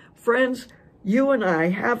again. Friends, you and I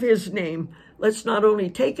have his name. Let's not only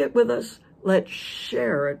take it with us, let's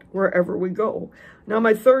share it wherever we go. Now,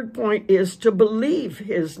 my third point is to believe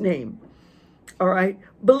his name. All right?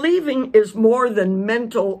 Believing is more than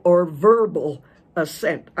mental or verbal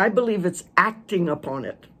assent. I believe it's acting upon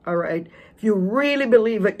it. All right? If you really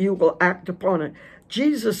believe it, you will act upon it.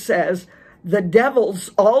 Jesus says, the devils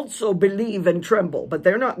also believe and tremble, but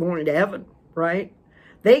they're not going to heaven, right?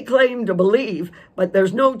 They claim to believe, but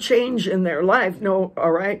there's no change in their life. No,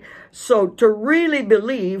 all right? So to really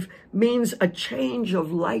believe means a change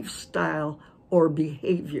of lifestyle or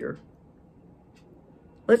behavior.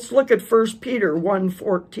 Let's look at 1 Peter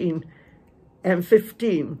 1:14 and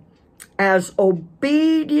 15. as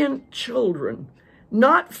obedient children,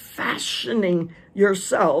 not fashioning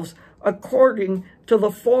yourselves according to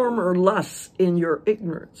the former lusts in your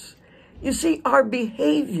ignorance. You see, our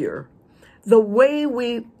behavior, the way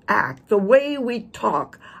we act, the way we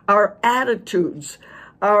talk, our attitudes,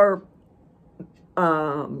 our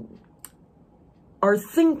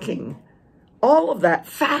thinking, all of that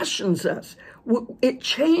fashions us. It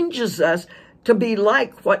changes us to be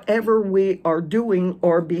like whatever we are doing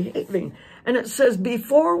or behaving. And it says,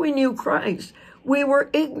 before we knew Christ, we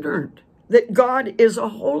were ignorant that God is a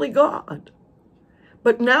holy God.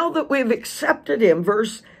 But now that we've accepted him,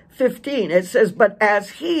 verse 15, it says, but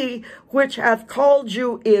as he which hath called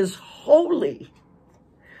you is holy,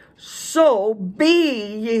 so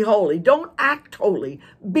be ye holy. Don't act holy.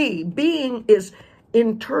 Be. Being is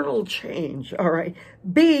internal change, all right?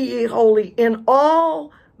 Be ye holy in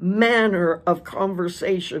all manner of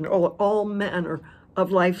conversation or all manner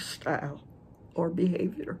of lifestyle or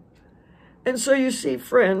behavior. And so you see,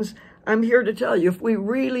 friends, I'm here to tell you, if we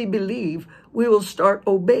really believe, we will start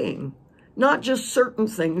obeying. Not just certain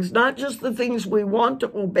things, not just the things we want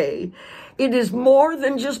to obey. It is more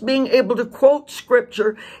than just being able to quote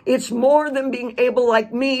scripture. It's more than being able,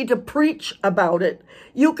 like me, to preach about it.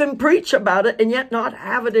 You can preach about it and yet not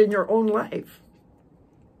have it in your own life.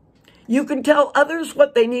 You can tell others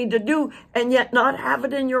what they need to do and yet not have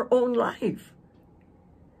it in your own life.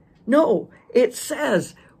 No, it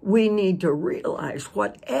says we need to realize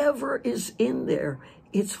whatever is in there,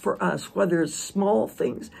 it's for us, whether it's small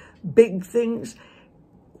things, big things,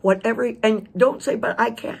 whatever. And don't say, but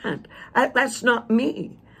I can't. That's not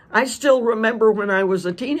me. I still remember when I was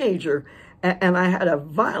a teenager and I had a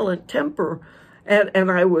violent temper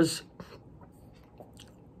and I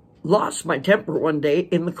lost my temper one day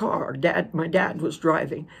in the car. My dad was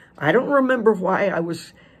driving. I don't remember why I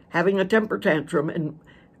was having a temper tantrum, and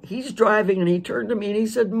he's driving and he turned to me and he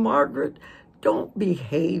said, Margaret, don't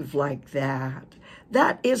behave like that.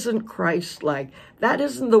 That isn't Christ-like. That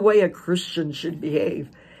isn't the way a Christian should behave.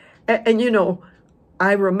 And you know,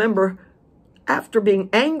 I remember after being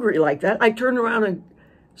angry like that, I turned around and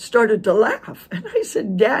started to laugh. And I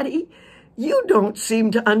said, Daddy, you don't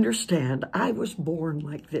seem to understand. I was born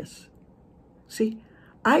like this. See,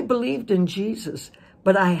 I believed in Jesus,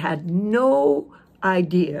 but I had no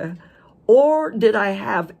idea, or did I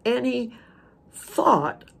have any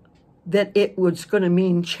thought that it was going to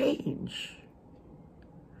mean change,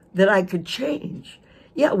 that I could change.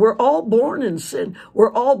 Yeah, we're all born in sin.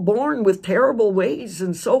 We're all born with terrible ways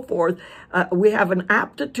and so forth. We have an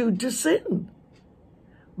aptitude to sin.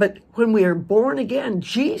 But when we are born again,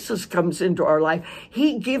 Jesus comes into our life.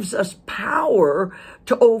 He gives us power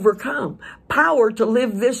to overcome, power to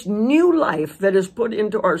live this new life that is put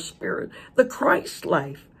into our spirit, the Christ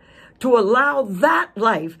life, to allow that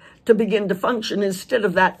life to begin to function instead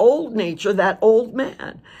of that old nature, that old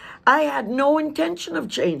man. I had no intention of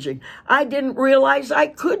changing. I didn't realize I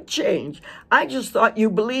could change. I just thought you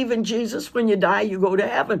believe in Jesus. When you die, you go to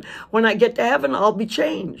heaven. When I get to heaven, I'll be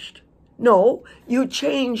changed. No, you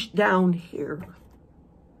change down here.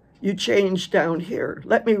 You change down here.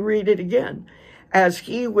 Let me read it again. As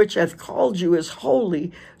he which hath called you is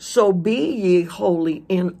holy, so be ye holy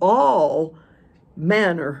in all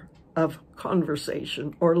manner of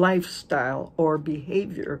conversation or lifestyle or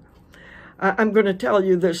behavior. I'm going to tell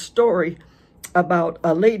you this story about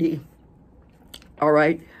a lady, all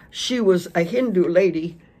right? She was a Hindu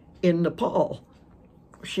lady in Nepal.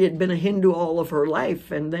 She had been a Hindu all of her life,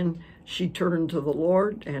 and then she turned to the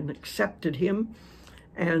Lord and accepted him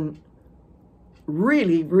and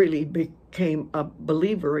really, really became a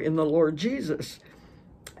believer in the Lord Jesus.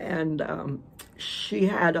 And she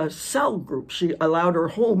had a cell group. She allowed her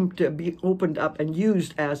home to be opened up and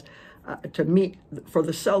used as to meet, for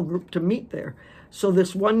the cell group to meet there. So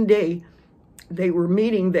this one day, they were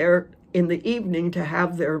meeting there in the evening to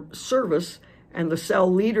have their service, and the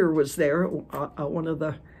cell leader was there, one of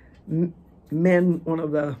the men, one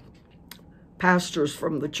of the pastors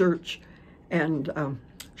from the church, and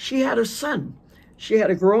she had a son. She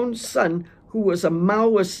had a grown son who was a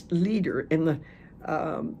Maoist leader in the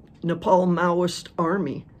Nepal Maoist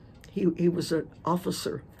army. He was an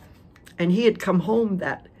officer, and he had come home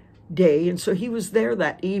that day, and so he was there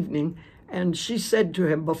that evening. And she said to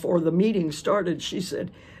him before the meeting started, she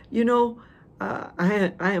said, you know,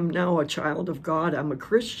 I am now a child of God. I'm a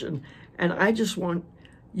Christian, and I just want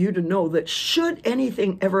you to know that should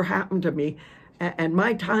anything ever happen to me and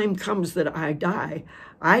my time comes that I die,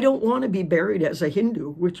 I don't want to be buried as a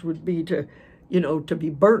Hindu, which would be to, you know, to be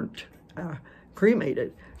burnt,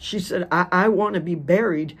 cremated. She said, I want to be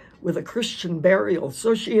buried with a Christian burial.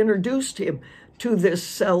 So she introduced him to this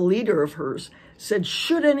cell leader of hers, said,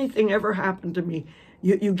 should anything ever happen to me,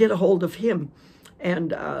 you get a hold of him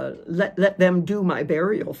and let them do my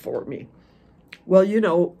burial for me. Well, you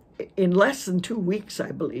know, in less than 2 weeks,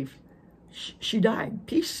 I believe, she died.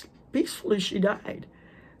 Peacefully she died.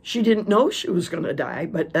 She didn't know she was going to die,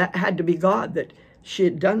 but that had to be God that she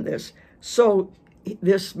had done this. So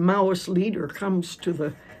this Maoist leader comes to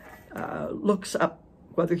the, looks up,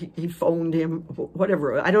 whether he phoned him,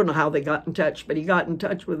 whatever. I don't know how they got in touch, but he got in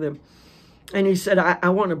touch with him. And he said, I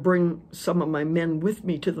want to bring some of my men with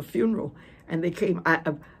me to the funeral. And they came,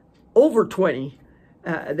 over 20.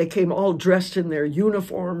 They came all dressed in their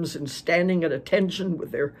uniforms and standing at attention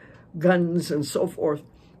with their guns and so forth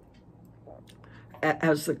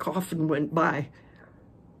as the coffin went by.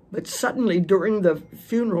 But suddenly during the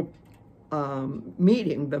funeral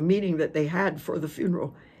meeting, the meeting that they had for the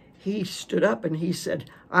funeral, he stood up and he said,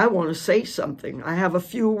 I want to say something. I have a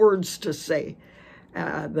few words to say.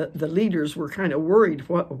 The leaders were kind of worried.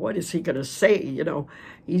 What is he going to say? You know,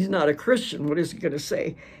 he's not a Christian. What is he going to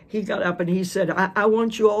say? He got up and he said, I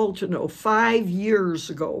want you all to know, 5 years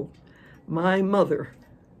ago, my mother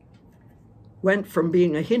went from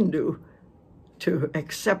being a Hindu to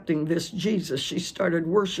accepting this Jesus. She started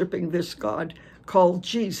worshiping this God called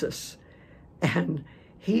Jesus. And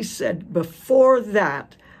he said, before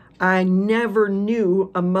that, I never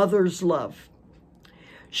knew a mother's love.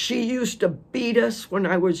 She used to beat us when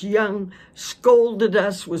I was young, scolded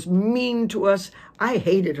us, was mean to us. I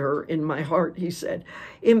hated her in my heart, he said.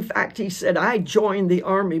 In fact, he said, I joined the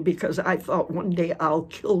army because I thought one day I'll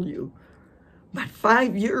kill you. But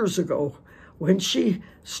 5 years ago, when she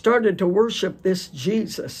started to worship this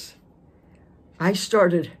Jesus, I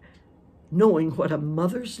started knowing what a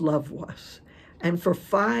mother's love was. And for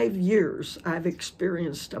 5 years, I've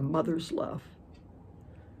experienced a mother's love.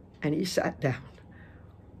 And he sat down.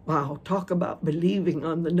 Wow, talk about believing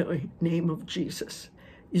on the name of Jesus.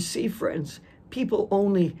 You see, friends, people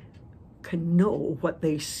only can know what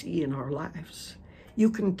they see in our lives. You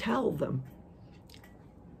can tell them,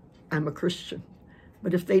 I'm a Christian.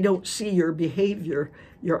 But if they don't see your behavior,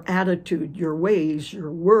 your attitude, your ways, your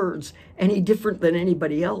words, any different than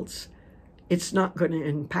anybody else, it's not going to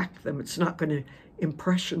impact them. It's not going to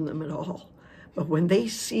impression them at all. But when they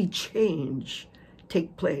see change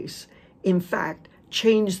take place, in fact,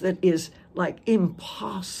 change that is like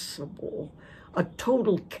impossible, a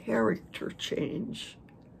total character change,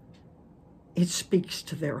 it speaks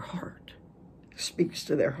to their heart. Speaks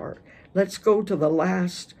to their heart. Let's go to the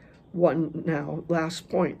last one now, last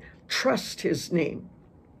point. Trust his name.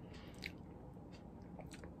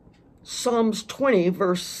 Psalms 20,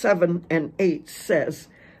 verse 7 and 8 says,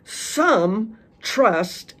 some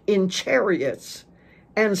trust in chariots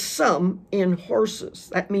and some in horses.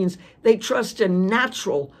 That means they trust in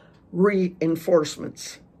natural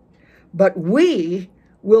reinforcements. But we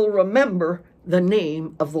will remember the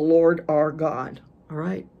name of the Lord our God. All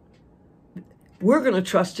right? We're going to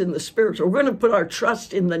trust in the spiritual. We're going to put our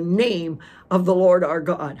trust in the name of the Lord our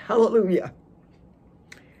God. Hallelujah.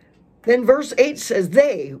 Then verse 8 says,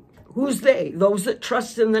 they, who's they? Those that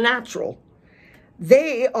trust in the natural.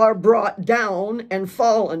 They are brought down and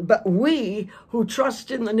fallen, but we who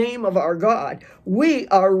trust in the name of our God, we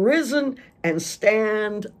are risen and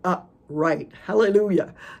stand upright.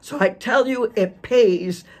 Hallelujah. So I tell you, it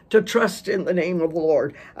pays to trust in the name of the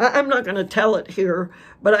Lord. I'm not going to tell it here,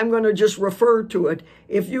 but I'm going to just refer to it.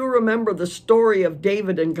 If you remember the story of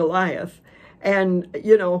David and Goliath, and,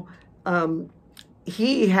 you know,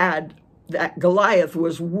 that Goliath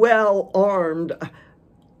was well armed,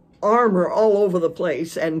 armor all over the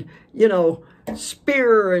place, and, you know,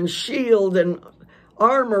 spear and shield and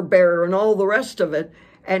armor bearer and all the rest of it.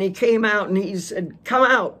 And he came out and he said, come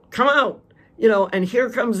out, you know, and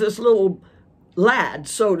here comes this little lad,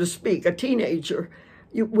 so to speak, a teenager,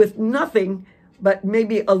 with nothing but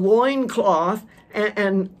maybe a loincloth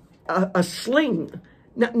and a sling,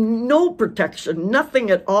 no protection,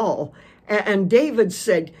 nothing at all. And David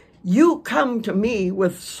said, you come to me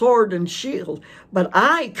with sword and shield, but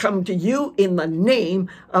I come to you in the name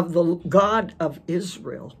of the God of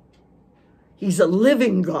Israel. He's a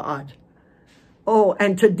living God. Oh,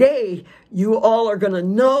 and today you all are going to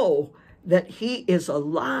know that he is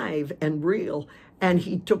alive and real. And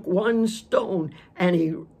he took one stone and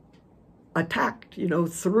he attacked, you know,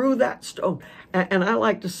 through that stone. And I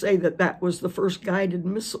like to say that that was the first guided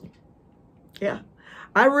missile. Yeah.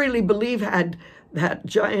 I really believe had that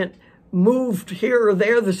giant moved here or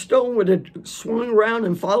there, the stone would have swung around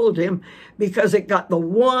and followed him, because it got the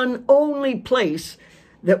one only place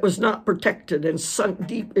that was not protected and sunk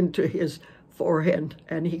deep into his forehead,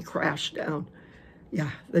 and he crashed down.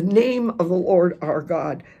 Yeah, the name of the Lord our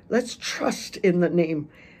God. Let's trust in the name.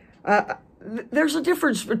 There's a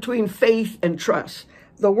difference between faith and trust.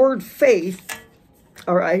 The word faith,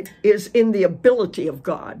 all right, is in the ability of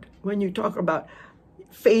God. When you talk about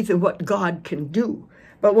faith in what God can do.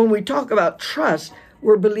 But when we talk about trust,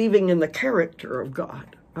 we're believing in the character of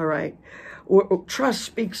God, all right? Trust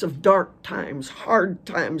speaks of dark times, hard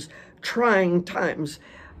times, trying times.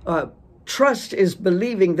 Trust is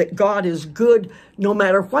believing that God is good no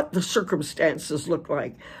matter what the circumstances look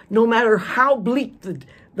like, no matter how bleak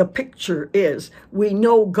the picture is. We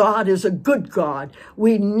know God is a good God.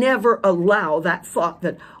 We never allow that thought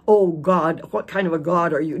that, oh God, what kind of a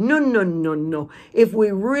God are you? No, no, no, no. If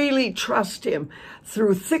we really trust him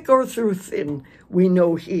through thick or through thin, we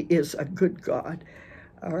know he is a good God.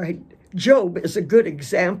 All right. Job is a good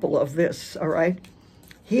example of this. All right.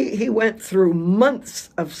 He went through months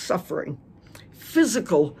of suffering,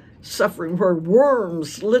 physical suffering, where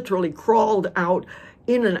worms literally crawled out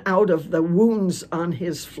in and out of the wounds on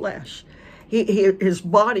his flesh. His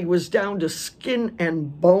body was down to skin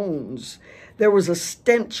and bones. There was a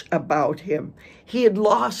stench about him. He had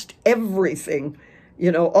lost everything,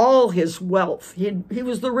 all his wealth. He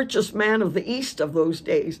was the richest man of the East of those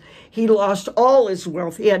days. He lost all his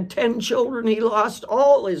wealth. He had 10 children. He lost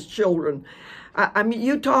all his children. I mean,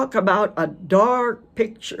 you talk about a dark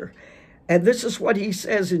picture. And this is what he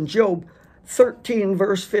says in Job 13,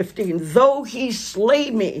 verse 15. Though he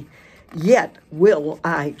slay me, yet will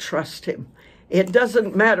I trust him. It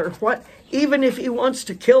doesn't matter what, even if he wants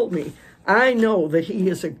to kill me, I know that he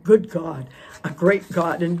is a good God, a great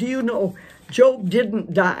God. And do you know, Job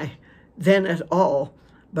didn't die then at all,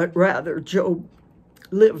 but rather Job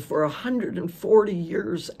lived for 140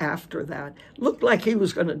 years after that. Looked like he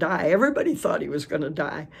was going to die. Everybody thought he was going to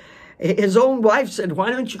die. His own wife said,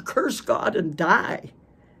 why don't you curse God and die?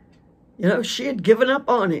 She had given up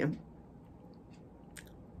on him.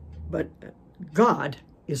 But God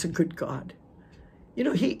is a good God.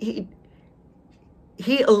 He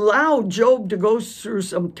allowed Job to go through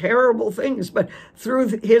some terrible things, but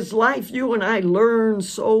through his life, you and I learn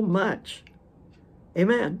so much.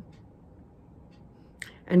 Amen.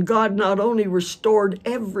 And God not only restored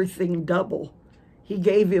everything double, he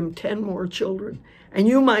gave him 10 more children. And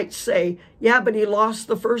you might say, yeah, but he lost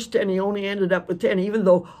the first 10. He only ended up with 10, even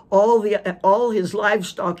though all his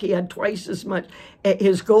livestock, he had twice as much.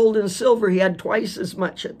 His gold and silver, he had twice as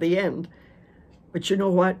much at the end. But you know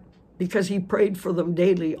what? Because he prayed for them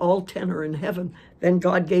daily, all 10 are in heaven. Then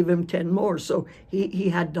God gave him 10 more. So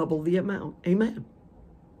he had double the amount. Amen.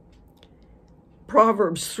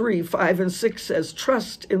 Proverbs 3, 5, and 6 says,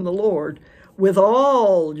 trust in the Lord with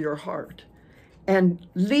all your heart and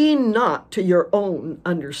lean not to your own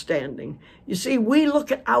understanding. You see, we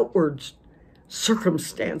look at outward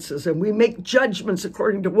circumstances and we make judgments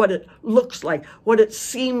according to what it looks like, what it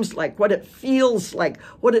seems like, what it feels like,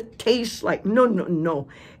 what it tastes like. No, no, no.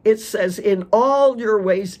 It says, in all your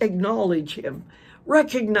ways, acknowledge him.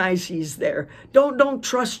 Recognize he's there. Don't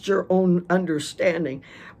trust your own understanding,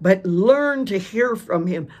 but learn to hear from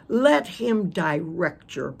him. Let him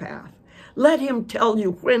direct your path. Let him tell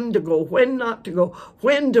you when to go, when not to go,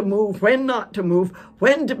 when to move, when not to move,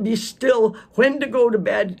 when to be still, when to go to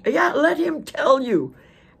bed. Yeah, let him tell you.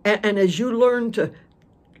 And as you learn to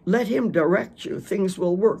let him direct you, things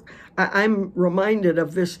will work. I'm reminded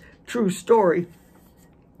of this true story.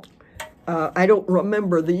 I don't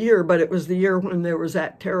remember the year, but it was the year when there was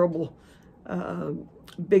that terrible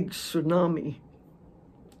big tsunami.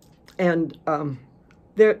 And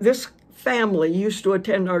this family used to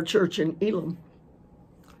attend our church in Elam.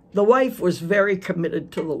 The wife was very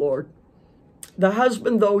committed to the Lord. The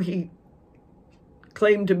husband, though he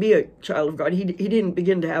claimed to be a child of God, he didn't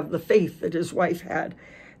begin to have the faith that his wife had.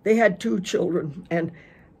 They had 2 children, and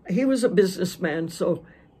he was a businessman, so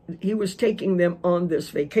he was taking them on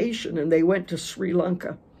this vacation, and they went to Sri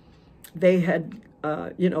Lanka. They had,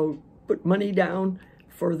 put money down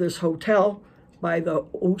for this hotel by the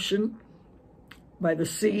ocean, by the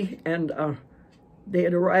sea, and they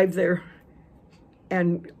had arrived there.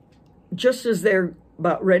 And just as they're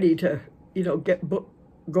about ready to,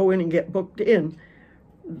 go in and get booked in,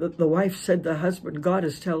 the wife said to the husband, God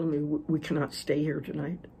is telling me we cannot stay here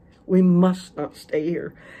tonight. We must not stay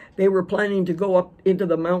here. They were planning to go up into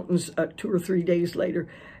the mountains 2 or 3 days later.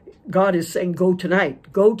 God is saying, go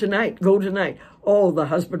tonight, go tonight, go tonight. Oh, the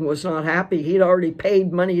husband was not happy. He'd already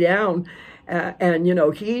paid money down. And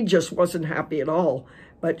he just wasn't happy at all.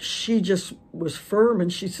 But she just was firm.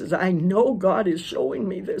 And she says, I know God is showing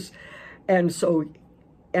me this. And so,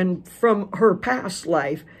 and from her past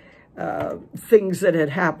life, things that had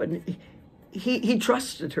happened, he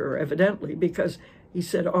trusted her, evidently, because He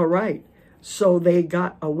said, all right. So they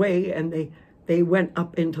got away and they went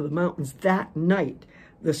up into the mountains. That night,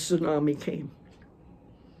 the tsunami came.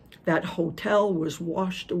 That hotel was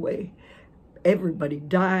washed away. Everybody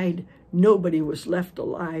died. Nobody was left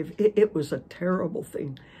alive. It was a terrible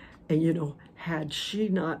thing. And, you know, had she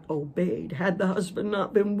not obeyed, had the husband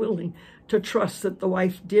not been willing to trust that the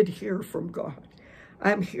wife did hear from God,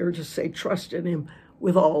 I'm here to say, trust in him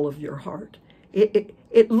with all of your heart.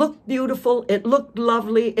 It looked beautiful. It looked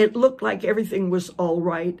lovely. It looked like everything was all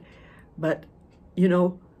right. But, you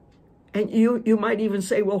know, and you might even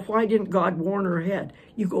say, well, why didn't God warn her ahead?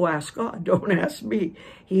 You go ask God. Don't ask me.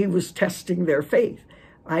 He was testing their faith.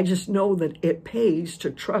 I just know that it pays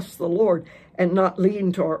to trust the Lord and not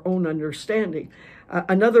lean to our own understanding.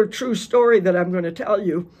 Another true story that I'm going to tell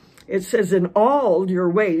you, it says, in all your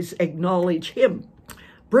ways, acknowledge him.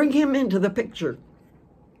 Bring him into the picture.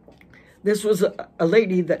 This was a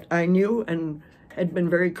lady that I knew and had been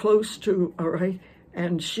very close to, all right?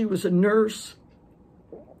 And she was a nurse.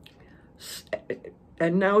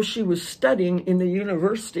 And now she was studying in the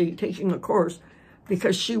university, taking a course,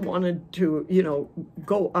 because she wanted to, you know,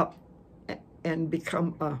 go up and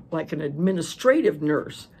become like an administrative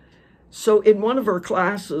nurse. So in one of her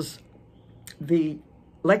classes, the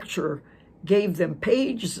lecturer gave them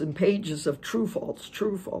pages and pages of true, false,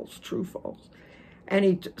 true, false, true, false. And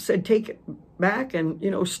he said, take it back and,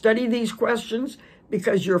 you know, study these questions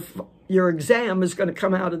because your exam is going to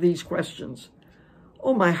come out of these questions.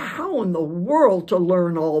 Oh my, how in the world to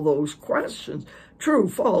learn all those questions? True,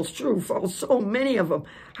 false, so many of them.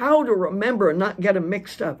 How to remember and not get them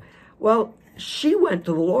mixed up. Well, she went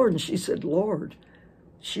to the Lord and she said, Lord,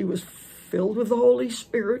 she was filled with the Holy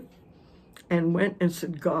Spirit and went and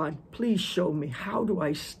said, God, please show me, how do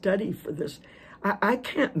I study for this? I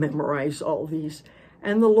can't memorize all these.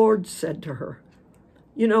 And the Lord said to her,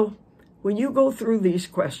 you know, when you go through these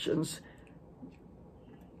questions,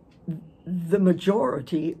 the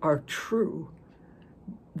majority are true.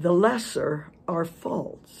 The lesser are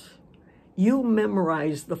false. You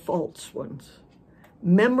memorize the false ones.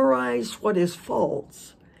 Memorize what is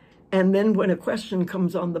false. And then when a question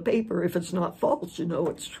comes on the paper, if it's not false, you know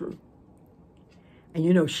it's true. And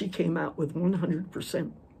you know, she came out with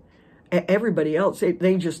 100%. Everybody else,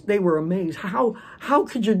 they were amazed. How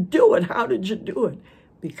could you do it? How did you do it?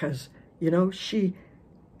 Because, you know, she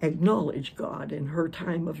acknowledged God in her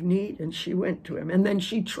time of need, and she went to him. And then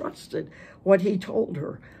she trusted what he told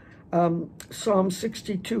her. Psalm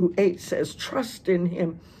 62:8 says, trust in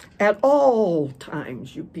him at all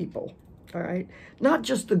times, you people. All right? Not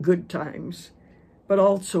just the good times, but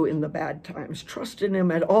also in the bad times. Trust in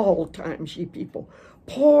him at all times, ye people.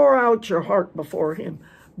 Pour out your heart before him.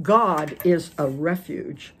 God is a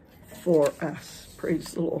refuge for us.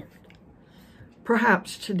 Praise the Lord.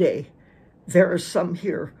 Perhaps today there are some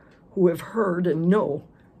here who have heard and know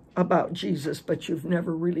about Jesus, but you've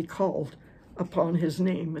never really called upon his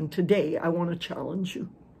name. And today I want to challenge you.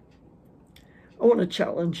 I want to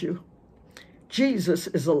challenge you. Jesus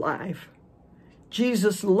is alive.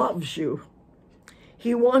 Jesus loves you.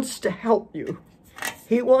 He wants to help you.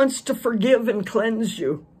 He wants to forgive and cleanse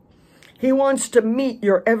you. He wants to meet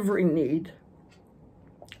your every need.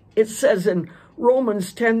 It says in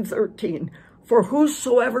Romans 10:13, for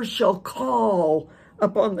whosoever shall call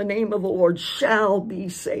upon the name of the Lord shall be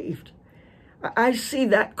saved. I see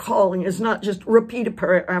that calling as not just repeat a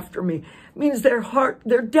prayer after me. It means their heart,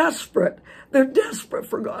 they're desperate. They're desperate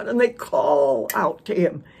for God, and they call out to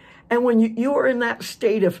him. And when you are in that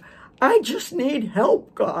state of, I just need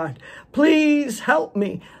help, God. Please help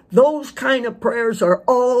me. Those kind of prayers are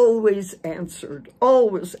always answered,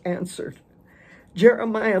 always answered.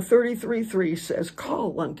 Jeremiah 33:3 says,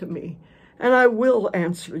 call unto me, and I will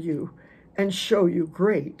answer you and show you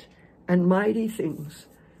great and mighty things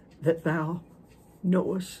that thou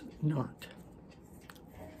knowest not.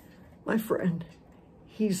 My friend,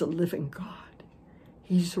 he's a living God.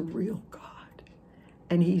 He's a real God.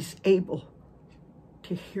 And he's able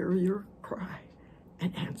to hear your cry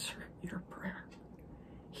and answer your prayer.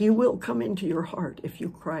 He will come into your heart if you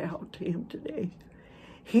cry out to him today.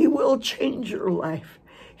 He will change your life.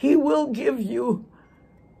 He will give you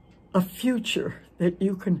a future that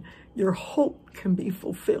your hope can be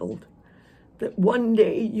fulfilled. That one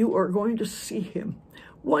day you are going to see him.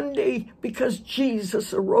 One day, because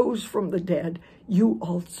Jesus arose from the dead, you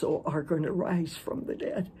also are going to rise from the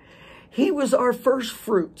dead. He was our first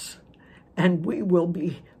fruits, and we will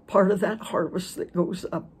be part of that harvest that goes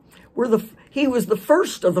up. He was the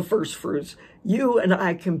first of the first fruits. You and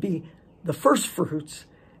I can be the first fruits,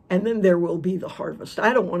 and then there will be the harvest.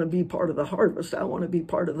 I don't want to be part of the harvest. I want to be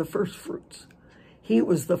part of the first fruits. He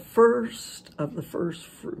was the first of the first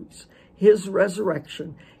fruits. His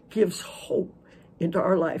resurrection gives hope into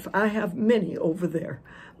our life. I have many over there.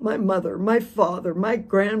 My mother, my father, my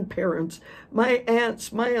grandparents, my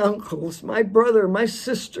aunts, my uncles, my brother, my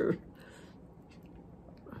sister,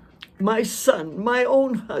 my son, my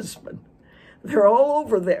own husband. They're all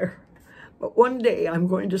over there. But one day I'm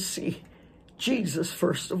going to see Jesus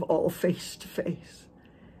first of all, face to face.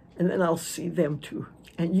 And then I'll see them too.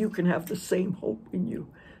 And you can have the same hope in you.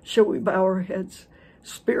 Shall we bow our heads?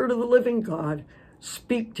 Spirit of the living God,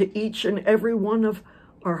 speak to each and every one of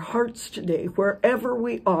our hearts today, wherever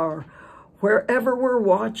we are, wherever we're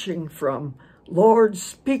watching from. Lord,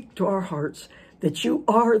 speak to our hearts that you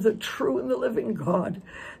are the true and the living God,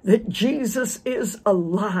 that Jesus is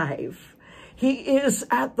alive. He is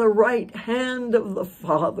at the right hand of the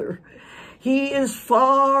Father. He is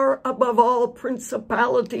far above all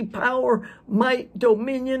principality, power, might,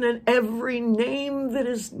 dominion, and every name that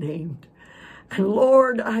is named. And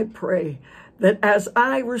Lord, I pray that as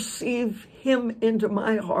I receive him into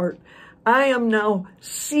my heart, I am now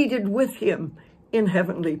seated with him in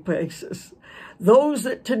heavenly places. Those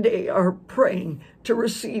that today are praying to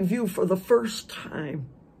receive you for the first time,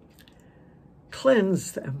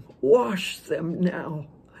 cleanse them, wash them now,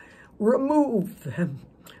 remove them,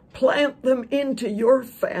 plant them into your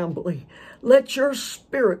family. Let your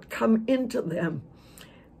spirit come into them.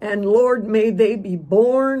 And Lord, may they be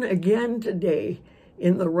born again today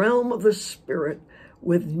in the realm of the Spirit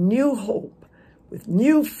with new hope, with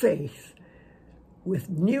new faith, with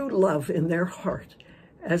new love in their heart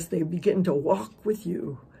as they begin to walk with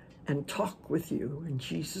you and talk with you. In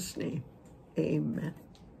Jesus' name, amen.